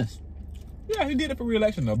that list. Yeah, he did it for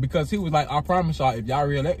re-election though, because he was like, "I promise y'all, if y'all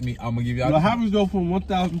re-elect me, I'm gonna give y'all." Well, how we go from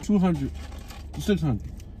 1,200 to 600?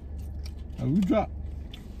 How we drop?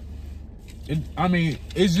 I mean,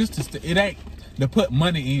 it's just it ain't to put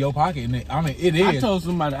money in your pocket. And I mean, it is. I told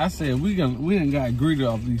somebody, I said we ain't got greedy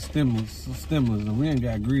off these stimulus, and we ain't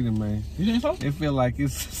got greedy, man. You think so? They feel like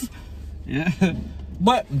it's yeah.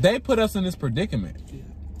 But they put us in this predicament.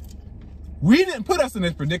 We didn't put us in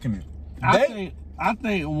this predicament. I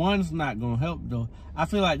think one's not gonna help though. I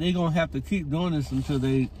feel like they're gonna have to keep doing this until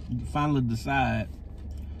they finally decide.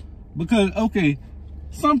 Because okay,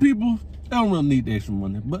 some people they don't really need the extra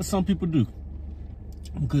money, but some people do.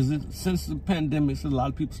 Because since the pandemic, a lot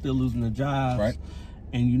of people still losing their jobs, right?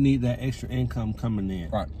 And you need that extra income coming in,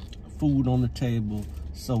 right? Food on the table,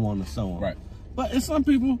 so on and so on, right? But it's some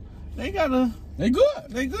people they good.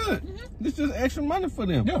 Mm-hmm. It's just extra money for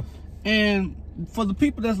them, yeah. And for the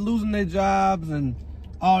people that's losing their jobs and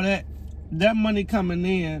all that money coming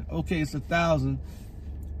in, okay, it's $1,000.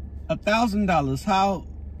 $1,000.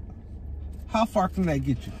 How far can that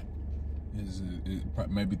get you?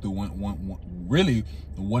 Maybe through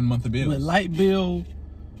one month of bills. With light bill,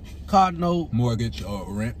 car note, mortgage,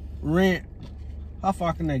 or rent. How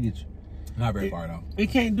far can that get you? Not very far though. It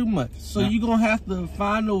can't do much. So you're gonna have to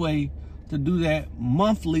find a way to do that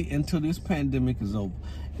monthly until this pandemic is over.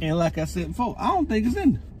 And like I said before, I don't think it's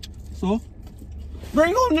in there. So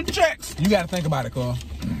bring on the checks. You got to think about it, Carl.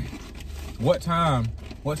 What time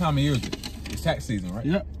of year is it? It's tax season, right?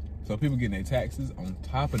 Yep. So people getting their taxes on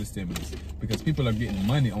top of the stimulus because people are getting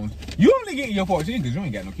money on. You only getting your 14 because you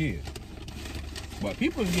ain't got no kids. But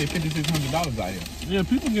people get $5,600 out here. Yeah,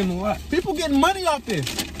 people getting a lot. People getting money off this,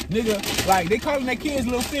 nigga. Like they calling their kids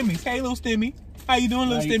little stimmies. Hey, little stimmy, how you doing,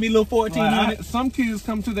 little stimmy, little 1,400? Like some kids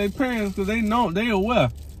come to their parents because they aware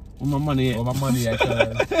where my money at. Where my money at?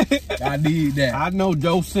 Cause I need that. I know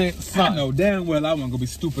Joe sent something. I know damn well I wasn't gonna be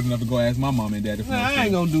stupid enough to go ask my mom and daddy for I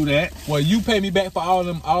ain't gonna do that. Well, you pay me back for all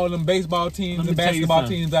them baseball teams and basketball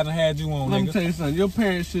teams I done had you on, Let nigga. me tell you something. Your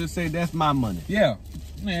parents should say that's my money. Yeah.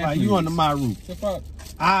 Man, like, you under my roof. The fuck?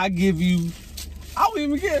 I give you, I don't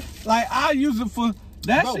even get, like, I use it for,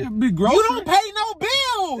 that should be grocery. You don't pay no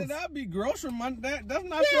bills. That'd be grocery money. That's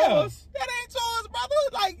not Yeah. yours. That ain't yours, brother.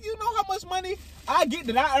 Like, you know how much money I get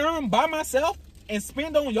that I earn by myself and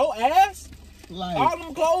spend on your ass? Like, all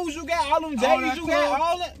them clothes you got, all them J's you got,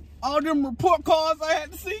 all that. All them report cards I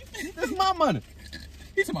had to see, that's my money.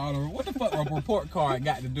 He's talking what the fuck a report card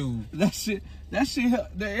got to do? That shit,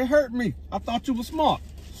 it hurt me. I thought you were smart.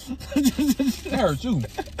 It hurt you.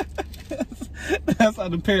 That's how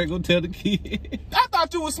the parent gonna tell the kid. I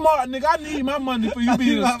thought you was smart, nigga. I need my money for you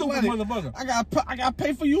being a stupid motherfucker. I gotta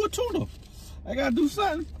pay for you a tutor. I gotta do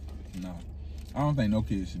something. No, I don't think no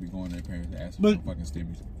kids should be going to their parents to ask for fucking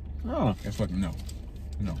stimulus. No, that's fucking no.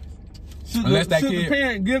 Should Unless that kid, the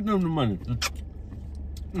parent give them the money?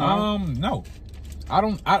 No.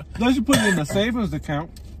 Unless you put it in a savings account.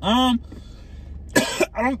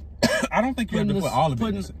 I don't think you have to put all of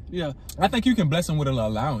it. Yeah. I think you can bless them with a little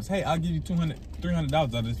allowance. Hey, I'll give you $300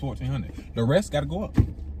 out of this $1,400. The rest got to go up.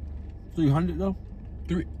 300 though.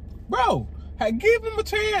 Bro. Hey, give them a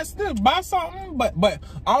chance to buy something, but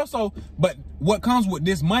what comes with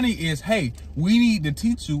this money is, hey, we need to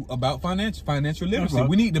teach you about financial literacy.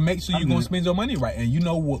 We need to make sure you're gonna spend your money right, and you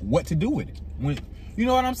know what to do with it. You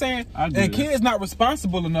know what I'm saying? I do And that. kids not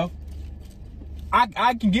responsible enough.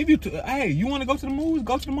 I can give you hey, you want to go to the movies?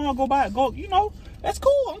 Go to the mall. Go. You know, that's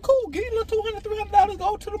cool. I'm cool. Give you a little $200, $300.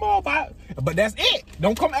 Go to the mall. Buy it. But that's it.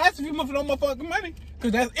 Don't come asking me for no motherfucking money,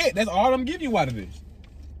 because that's it. That's all I'm giving you out of this.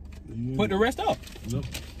 Yeah. Put the rest up. Yep.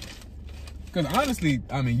 Because honestly,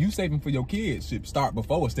 I mean, you saving for your kids should start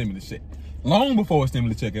before a stimulus check. Long before a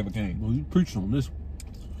stimulus check ever came. Well, you preaching on this one.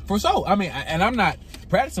 For sure. I mean, and I'm not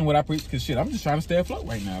practicing what I preach, because shit, I'm just trying to stay afloat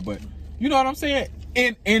right now. But you know what I'm saying?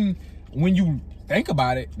 And when you think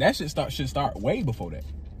about it, that should start way before that.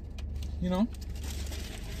 You know?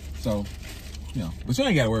 So, you know. But you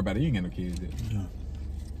ain't got to worry about it. You ain't got no kids yet. Yeah.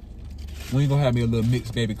 When you gonna have me a little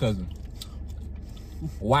mixed baby cousin?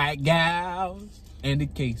 White gals and the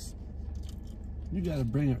case. You gotta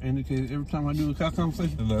bring an indicator every time I do a car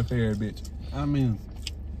conversation. The little fairy bitch. I mean,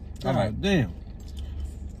 All right. damn.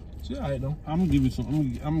 She all right though. I'm gonna give you some.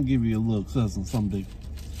 I'm gonna give you a little cousin someday.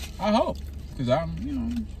 I hope. Because I'm, you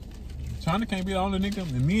know, China can't be the only nigga.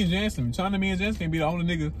 And me and Jansen can't be the only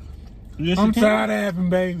nigga. Yes, I'm you can. tired of having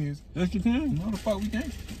babies. Yes, you can. No, the fuck we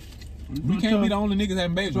can't. We can't be the only niggas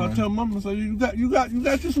having babies. So I Right tell mama, so you got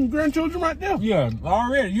you some grandchildren right there. yeah,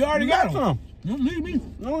 already. You already got them. some. You don't need me.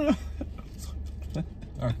 No, yeah.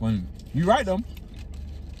 That's funny. You right though.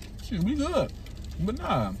 Shit, we good. But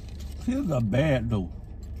nah. Kids are bad though.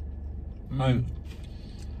 Like,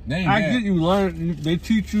 they ain't I bad. get you learn. They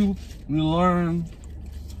teach you. You learn.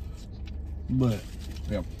 But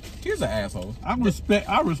Yeah. Kids are assholes. I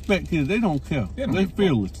respect kids. They don't care. They don't They give a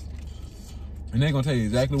fearless. And they gonna tell you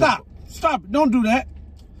exactly Stop it. Don't do that.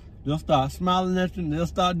 They'll start smiling at you and they'll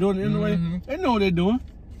start doing it anyway. Mhm. They know what they're doing.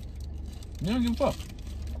 They don't give a fuck.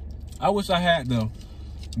 I wish I had the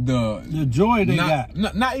joy they got.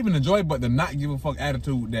 not even the joy, but the not give a fuck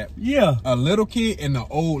attitude that Yeah. a little kid and the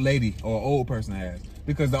old lady or old person has.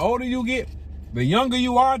 Because the older you get, the younger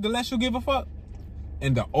you are, the less you give a fuck.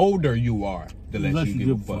 And the older you are, the less you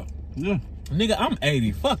give a fuck. Yeah. Nigga, I'm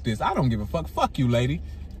 80. Fuck this. I don't give a fuck. Fuck you, lady.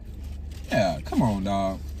 Yeah, come on,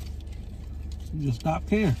 dog. You just stop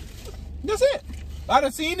caring. That's it. I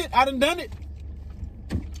done seen it. I done it.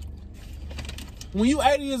 When you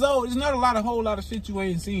 80 years old, there's not a whole lot of shit you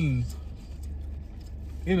ain't seen.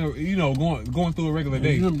 Going through a regular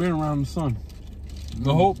day. You done been around the sun.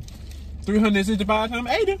 The whole 365 times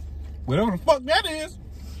 80. Whatever the fuck that is.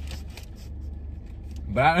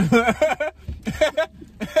 But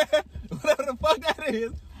whatever the fuck that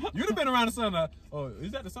is. You'd have been around the sun.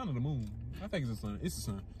 Is that the sun or the moon? I think it's the sun. It's the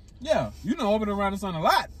sun. Yeah, you know, I've been around the sun a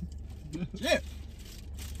lot. Shit.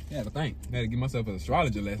 Yeah, to think. I had to give myself an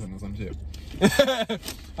astrology lesson or some shit.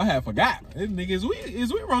 I had forgot. This nigga, is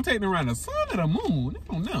we rotating around the sun or the moon?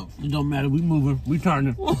 I don't know. It don't matter. We moving. We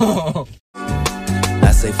turning.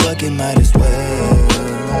 I say fuck it, might as well.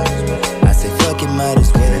 I say fuck it, might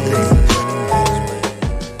as well.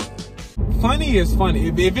 Funny is funny.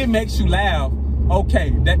 If it makes you laugh, okay.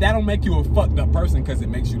 That don't make you a fucked up person because it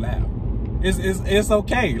makes you laugh. It's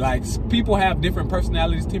okay. Like, people have different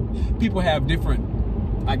personalities. People have different,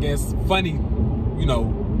 I guess, funny,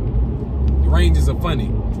 ranges of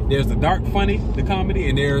funny. There's the dark funny, the comedy,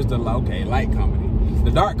 and there's the light comedy. The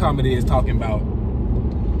dark comedy is talking about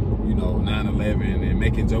 9/11 and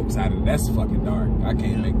making jokes out of it. That's fucking dark. I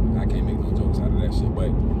can't make no jokes out of that shit. But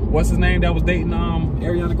what's his name that was dating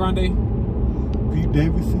Ariana Grande?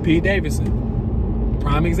 Pete Davidson.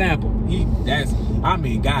 Prime example.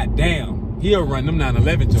 Goddamn. He'll run them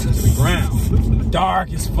 9/11 jokes to the ground.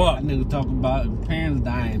 Dark as fuck. That nigga talk about parents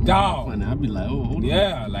dying. Dog. Funny. I'd be like, oh, hold on.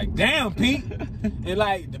 Yeah, like, damn, Pete.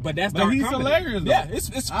 And but that's But dark he's comedy. hilarious, though. Yeah,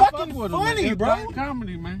 it's I fucking fuck with him, funny, man. bro. It's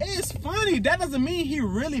comedy, man. It's funny. That doesn't mean he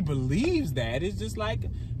really believes that. It's just like,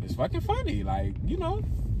 it's fucking funny. Like,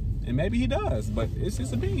 and maybe he does, but it's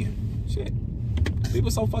his opinion. Shit. People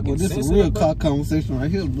so fucking Well, this is a sensitive, real bro. car conversation right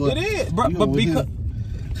here, but It is, bro. you But know,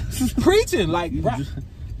 because preaching, like, bro.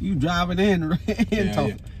 you driving in and Yeah, talking.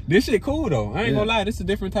 yeah. This shit cool though. I ain't Yeah. gonna lie. This is a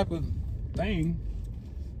different type of thing.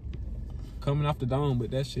 Coming off the dome with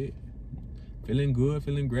that shit. Feeling good,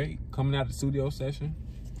 feeling great. Coming out the studio session.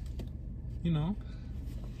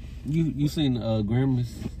 You seen Grammys?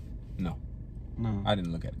 No, No. I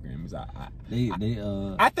didn't look at the Grammys. I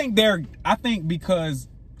I think because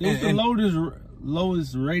it's the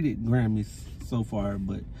lowest rated Grammys so far,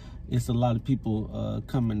 but it's a lot of people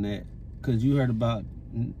coming at, because you heard about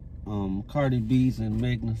Cardi B's and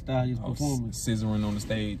Megan Thee Stallion's performance. scissoring on the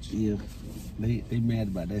stage. Yeah, they mad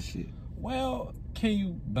about that shit. Well, can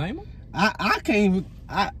you blame them? I can't even.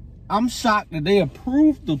 I'm shocked that they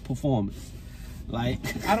approved the performance. Like,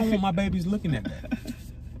 I don't want my babies looking at that.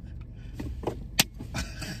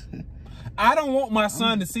 I don't want my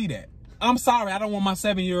son to see that. I'm sorry. I don't want my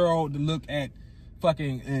 7-year-old to look at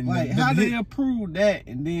fucking and Like, how they approve that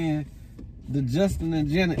and then the Justin and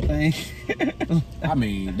Janet thing? I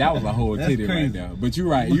mean, that was a whole That's titty crazy. right there. But you're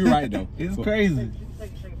right. You're right though. It's But- crazy.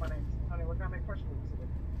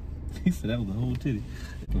 He said that was a whole titty.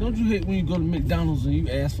 Don't you hate when you go to McDonald's and you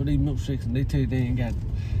ask for their milkshakes and they tell you they ain't got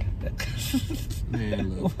it?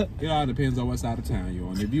 Man, look, it all depends on what side of town you're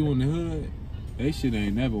on. If you in the hood, they shit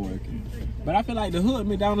ain't never working. But I feel like the hood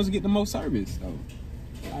McDonald's get the most service though.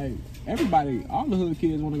 Like everybody, all the hood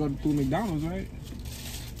kids want to go through McDonald's, right?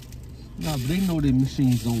 Nah, but they know their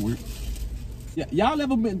machines don't work. Yeah, y'all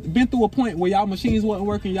ever been through a point where y'all machines wasn't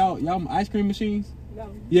working? Y'all ice cream machines? No.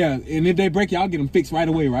 Yeah, and if they break, y'all get them fixed right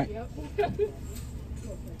away, right? Yep.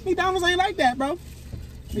 McDonald's ain't like that, bro.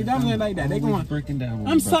 McDonald's ain't like that. They Always going, breaking down.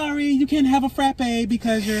 I'm sorry, you can't have a frappe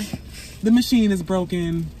because the machine is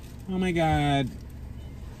broken. Oh my God.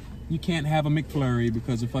 You can't have a McFlurry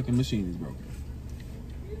because the fucking machine is broken.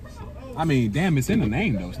 I mean, damn, it's in the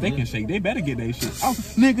name though. Steak and Shake, they better get that shit. Oh,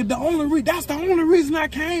 nigga, that's the only reason I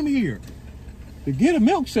came here. To get a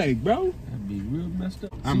milkshake, bro. That'd be real messed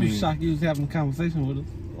up. I I mean, mean- shocked you was having a conversation with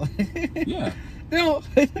us. Yeah. No.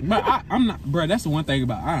 But I'm not, bro, that's the one thing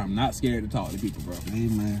about, I am not scared to talk to people, bro. Hey,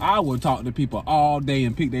 man. I will talk to people all day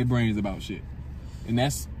and pick their brains about shit. And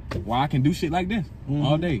that's why I can do shit like this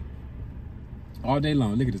all day. All day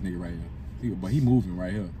long. Look at this nigga right here. But he moving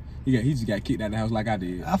right here. He just got kicked out of the house like I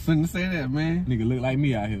did. I finna say that, man. Nigga look like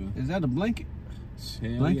me out here. Is that a blanket?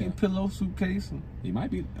 Hell Blanket, yeah. pillow, suitcase? He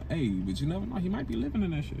might be, hey, but you never know. He might be living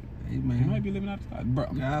in that shit. Hey, He man. might be living out the bro.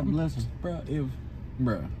 God bless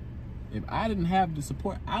him. If I didn't have the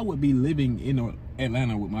support, I would be living in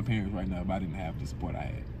Atlanta with my parents right now if I didn't have the support I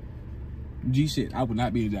had. G shit, I would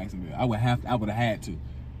not be in Jacksonville. I would have had to.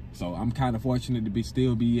 So I'm kind of fortunate to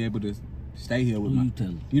still be able to stay here with Who my. you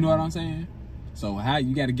telling? You know what I'm saying? So how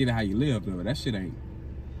you got to get it how you live though. That shit ain't.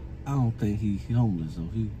 I don't think he homeless, though.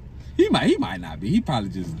 He might not be. He probably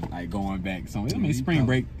just like going back. So I mean, spring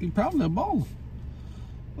break. He probably a both.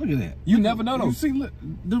 Look at that. You never know though. You see, look,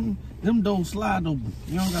 them doors slide open.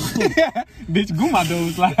 You don't got to pull. Bitch, Guma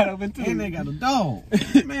doors slide over too. And they got a dog.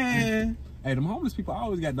 Man. Hey, them homeless people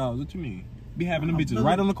always got dogs. What you mean? Be having them bitches Look,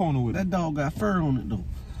 right on the corner with them. That dog got fur on it, though.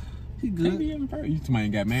 He They good. be having fur. You somebody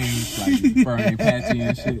ain't got mange, like fur ain't patchy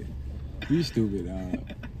and shit. You stupid,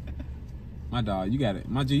 dog. My dog, you gotta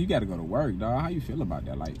go to work, dog. How you feel about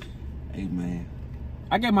that? Like, Hey, man.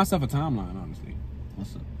 I gave myself a timeline, honestly.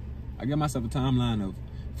 What's up? I gave myself a timeline of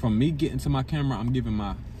from me getting to my camera,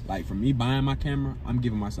 from me buying my camera, I'm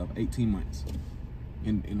giving myself 18 months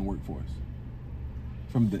in the workforce.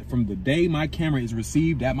 From the day my camera is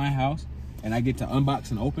received at my house and I get to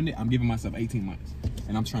unbox and open it, I'm giving myself 18 months.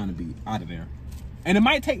 And I'm trying to be out of there. And it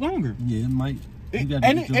might take longer. Yeah, it might. You gotta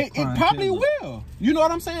And get your it probably clientele up. will. You know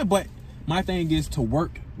what I'm saying? But my thing is to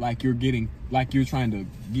work like you're trying to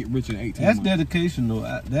get rich in 18 That's months. dedication,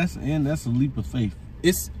 though. That's a leap of faith.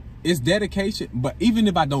 It's dedication, but even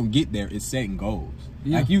if I don't get there, it's setting goals.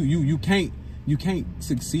 Yeah. Like you can't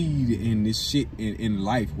succeed in this shit in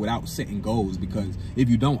life without setting goals, because if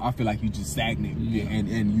you don't, I feel like you just stagnant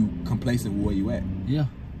and you complacent with where you at. Yeah.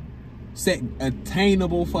 Set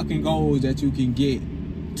attainable fucking goals that you can get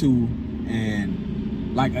to,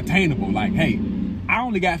 and like attainable. Like, hey, I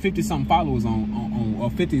only got 50 something followers on or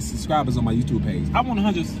 50 subscribers on my YouTube page. I want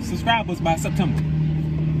 100 subscribers by September.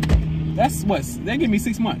 That's they give me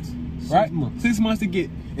 6 months, right? 6 months. 6 months to get,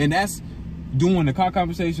 and that's doing the car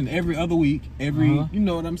conversation every other week, you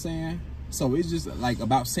know what I'm saying? So it's just like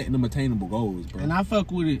about setting them attainable goals, bro. And I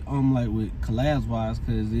fuck with it, like with collabs wise,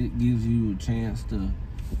 because it gives you a chance to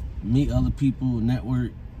meet other people,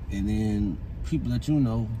 network, and then people that you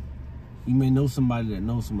know. You may know somebody that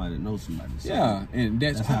knows somebody that knows somebody. So Yeah, and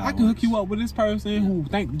that's how I it can hook works. you up with this person who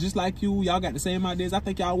think just like you. Y'all got the same ideas. I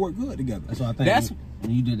think y'all work good together. That's what I think. That's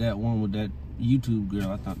when you did that one with that YouTube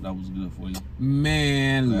girl, I thought that was good for you.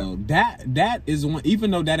 man, look, that is one.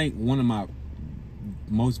 Even though that ain't one of my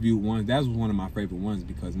most viewed ones, that was one of my favorite ones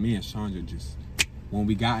because me and Chandra just, when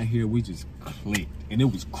we got in here, we just clicked, and it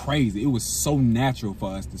was crazy. It was so natural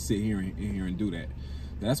for us to sit here and do that.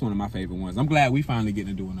 That's one of my favorite ones. I'm glad we finally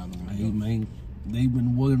getting to do another one. Hey man, they've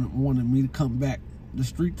been wanting me to come back the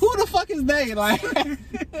streets. Who the fuck is they? Like,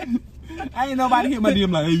 I ain't nobody hit my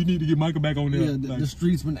DM like, hey, you need to get Michael back on there. Yeah, Like, the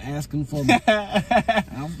streets been asking for me. I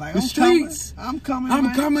was like, The streets. I'm coming. I'm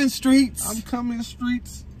man. coming, streets. I'm coming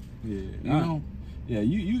streets. Yeah, You know. Yeah,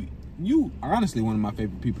 you honestly one of my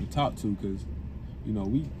favorite people to talk to, because, you know,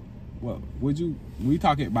 we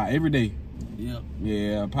talk about every day. Yeah.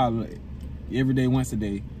 Yeah, probably every day, once a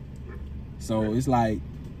day. So it's like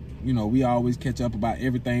you know, we always catch up about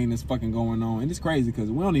everything that's fucking going on. And it's crazy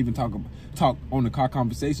because we don't even talk on the car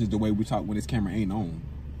conversations the way we talk when this camera ain't on.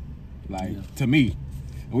 Like, to me,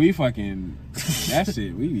 we fucking, that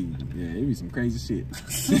shit, it be some crazy shit.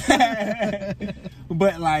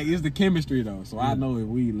 But, like, it's the chemistry, though. So I know if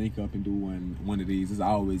we link up and do one of these, it's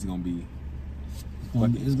always going to be.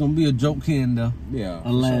 It's going to be a joke here and there. Yeah.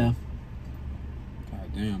 A laugh. Sure.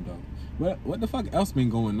 God damn, though. What the fuck else been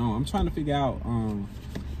going on? I'm trying to figure out.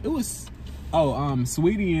 It was,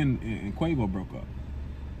 Sweetie and Quavo broke up.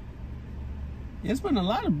 It's been a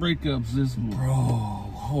lot of breakups this month. Bro,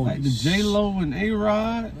 holy like the J-Lo and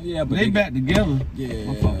A-Rod. Yeah, but they back together. Yeah,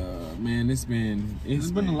 man, it's been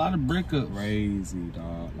a lot of breakups. Crazy,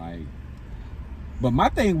 dog. Like, but my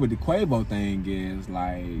thing with the Quavo thing is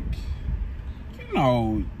like, you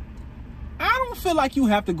know, I don't feel like you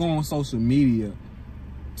have to go on social media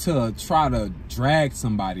to try to drag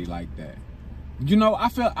somebody like that. You know, I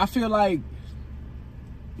feel like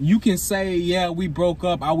you can say, yeah, we broke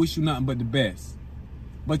up, I wish you nothing but the best.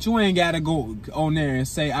 But you ain't got to go on there and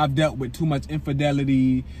say, I've dealt with too much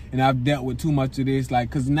infidelity and I've dealt with too much of this. Like,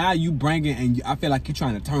 because now you bring it and I feel like you're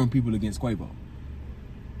trying to turn people against Quavo.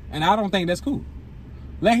 And I don't think that's cool.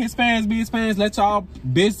 Let his fans be his fans. Let y'all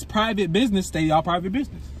private business stay y'all private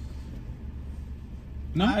business.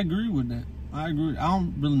 No? I agree with that. I agree. I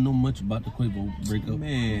don't really know much about the Quavo breakup.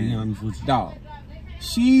 Man, to be honest with you. Dog.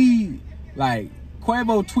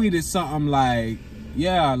 Quavo tweeted something like,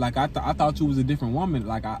 yeah, like I thought you was a different woman.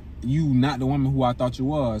 Like you not the woman who I thought you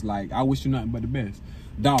was. Like I wish you nothing but the best.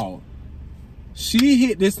 Dog. She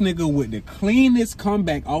hit this nigga with the cleanest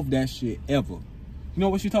comeback off that shit ever. You know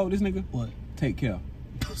what she told this nigga? What? Take care.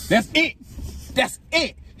 That's it. That's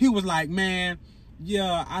it. He was like, man,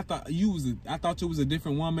 yeah, I thought you was a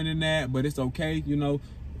different woman than that, but it's okay, you know,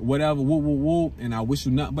 whatever, whoop, whoop, whoop, and I wish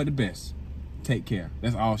you nothing but the best. Take care.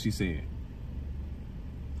 That's all she said.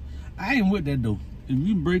 I ain't with that though. If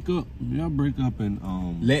y'all break up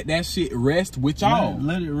and let that shit rest with y'all.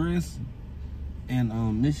 Let it rest.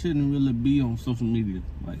 And this shouldn't really be on social media.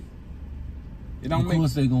 Like, of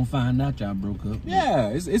course they gonna find out y'all broke up. Yeah,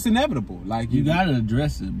 it's inevitable. Like you gotta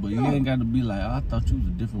address it, but you ain't gotta be like, oh, I thought you was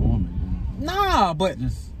a different woman. Nah, but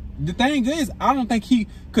the thing is, I don't think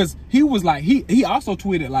cause he was like, he also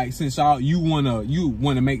tweeted like, since you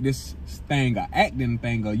wanna make this thing a acting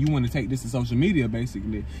thing, or you wanna take this to social media,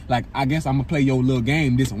 basically, like, I guess I'm gonna play your little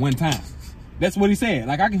game this one time. That's what he said.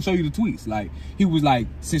 Like, I can show you the tweets. Like, he was like,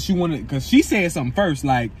 since you wanna, cause she said something first,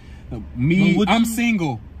 like, I'm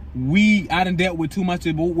single. I done dealt with too much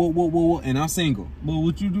of and I'm single. But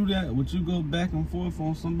would you do that? Would you go back and forth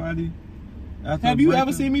on somebody? Have you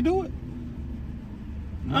ever seen me do it?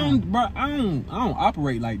 No. I don't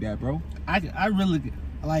operate like that, bro. I really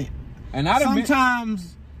like. And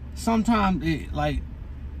sometimes it like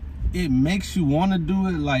it makes you want to do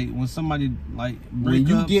it. Like when somebody like break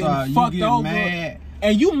when up, you getting fucked over, mad.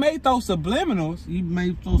 And you may throw subliminals.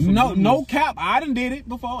 No cap. I done did it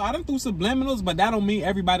before. I done threw subliminals, but that don't mean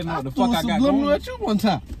everybody know what the fuck I got going. I threw a subliminal at you one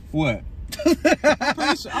time. What?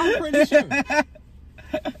 I'm pretty sure.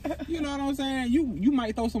 You know what I'm saying? You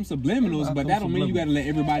might throw some subliminals, but that don't mean you gotta let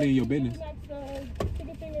everybody in your business.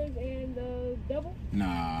 Chicken fingers and the double?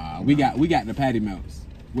 Nah, we got the patty melts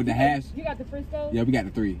with the hash. You got the Frisco? Yeah, we got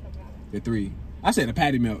the 3. The 3. I said the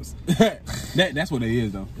patty melts. That's what it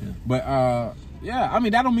is though. Yeah. But yeah, I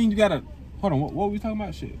mean that don't mean you gotta. Hold on, what were we talking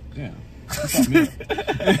about? Shit. Yeah.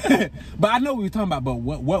 But I know what we were talking about. But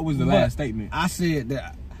what was the last statement? I said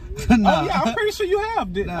that. Nah. Oh yeah, I'm pretty sure you have.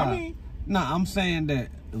 I'm saying that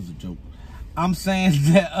it was a joke. I'm saying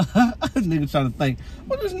that nigga trying to think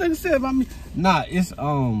what this nigga said about me. Nah, it's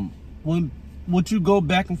would you go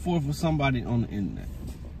back and forth with somebody on the internet?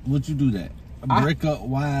 Would you do that? Breakup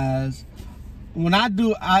wise. When I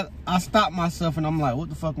do, I stop myself and I'm like, what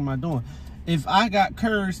the fuck am I doing? If I got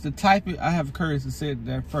courage to type it, I have courage to say it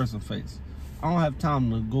to that person's face. I don't have time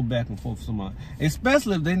to go back and forth with somebody,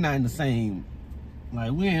 especially if they're not in the same.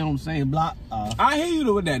 Like, we ain't on the same block. I hear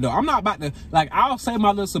you with that, though. I'm not about to, like, I'll say my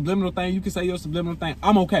little subliminal thing. You can say your subliminal thing.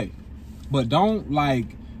 I'm okay. But don't, like,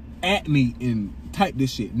 at me and type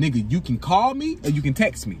this shit. Nigga, you can call me or you can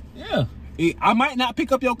text me. Yeah. I might not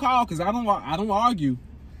pick up your call because I don't argue.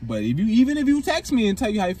 But even if you text me and tell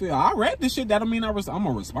you how you feel, I read this shit. That don't mean I'm going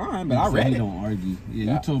to respond, but I read it. You don't argue.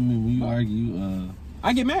 Yeah, you told me when you argue,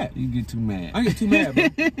 I get mad. You get too mad. I get too mad, bro.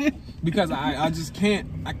 Because I just can't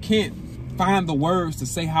find the words to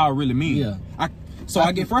say how I really mean. Yeah. So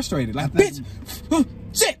I get frustrated. Like, bitch,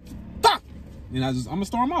 shit, fuck. And I'm gonna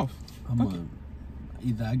storm off.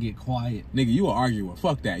 Either I get quiet. Nigga, you an arguer.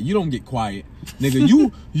 Fuck that. You don't get quiet.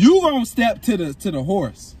 Nigga, you gonna step to the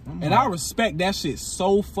horse. And I respect that shit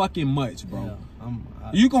so fucking much, bro.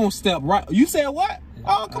 Yeah, you gonna step right. You said what? Yeah,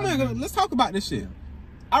 Oh, come here. Let's talk about this shit.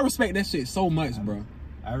 I respect that shit so much, bro.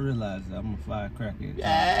 I realize that I'm a firecracker.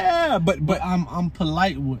 Yeah, but I'm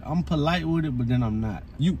polite with it, but then I'm not.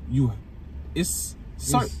 It's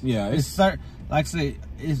certain. Like I say,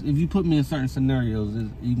 if you put me in certain scenarios,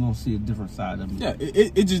 you gonna see a different side of me. Yeah,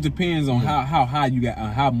 it just depends on how high you got,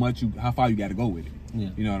 how far you got to go with it. Yeah,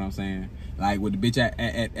 you know what I'm saying? Like with the bitch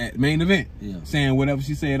at main event, saying whatever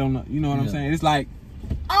she said on the, you know what I'm saying? It's like,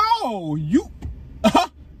 oh, you,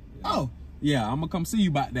 oh, yeah, I'm gonna come see you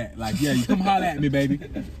about that. Like, yeah, you come holler at me, baby.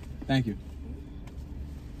 Thank you.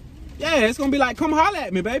 Yeah, it's gonna be like, come holler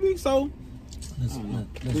at me, baby. So, let's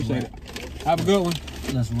appreciate it. Have a good one.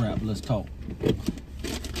 Let's rap. Let's talk.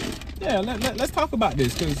 Yeah, let's talk about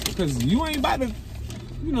this, cause you ain't about to,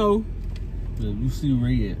 you know. If you see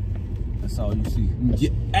red, that's all you see. Yeah,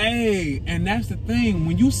 hey, and that's the thing.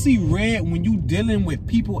 When you see red, when you dealing with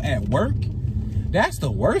people at work, that's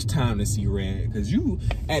the worst time to see red. Cause you,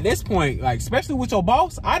 at this point, like especially with your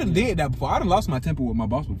boss, I done did that before. I done lost my temper with my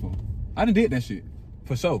boss before. I done did that shit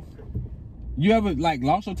for sure. You ever like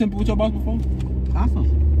lost your temper with your boss before?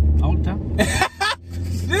 Constantly, all the time.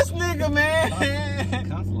 This nigga, man.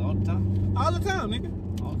 Constantly, all the time. All the time,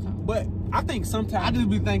 nigga. All the time. But I think sometimes I just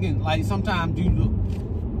be thinking, like, sometimes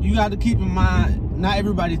you got to keep in mind, not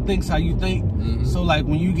everybody thinks how you think. Mm-hmm. So, like,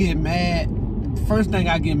 when you get mad, the first thing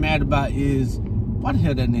I get mad about is, why the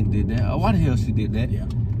hell that nigga did that? Or why the hell she did that? Yeah.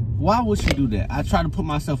 Why would she do that? I try to put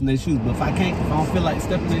myself in their shoes, but if I don't feel like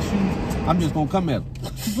stepping in their shoes, I'm just gonna come at them.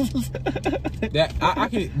 that I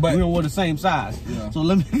can, but we're the same size. Yeah. So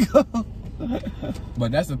let me go.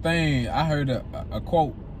 But that's the thing. I heard a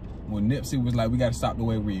quote when Nipsey was like, "We got to stop the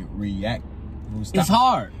way we react." It's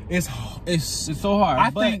hard. It's so hard. I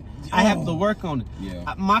but think I have to work on it.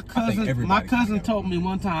 Yeah. My cousin told me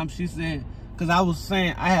one time. She said, because I was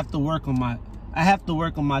saying I have to work on my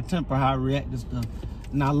temper, how I react to stuff,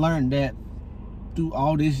 and I learned that through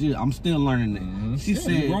all this year. I'm still learning it. Mm-hmm. She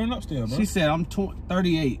said, you're growing up still, bro. She said I'm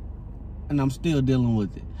 38, and I'm still dealing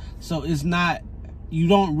with it. So it's not. You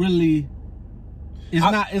don't really.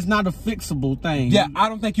 It's not a fixable thing. Yeah, I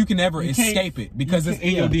don't think you can ever escape it because it's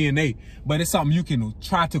in your DNA. But it's something you can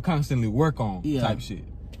try to constantly work on, type shit.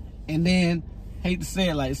 And then, hate to say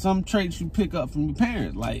it, like some traits you pick up from your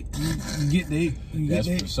parents, like you get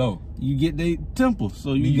their temper,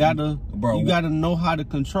 so you gotta know how to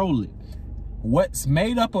control it. What's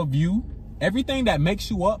made up of you, everything that makes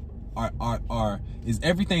you up, is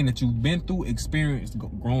everything that you've been through, experienced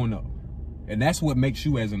growing up, and that's what makes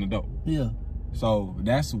you as an adult. Yeah. So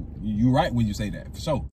you right when you say that, for sure.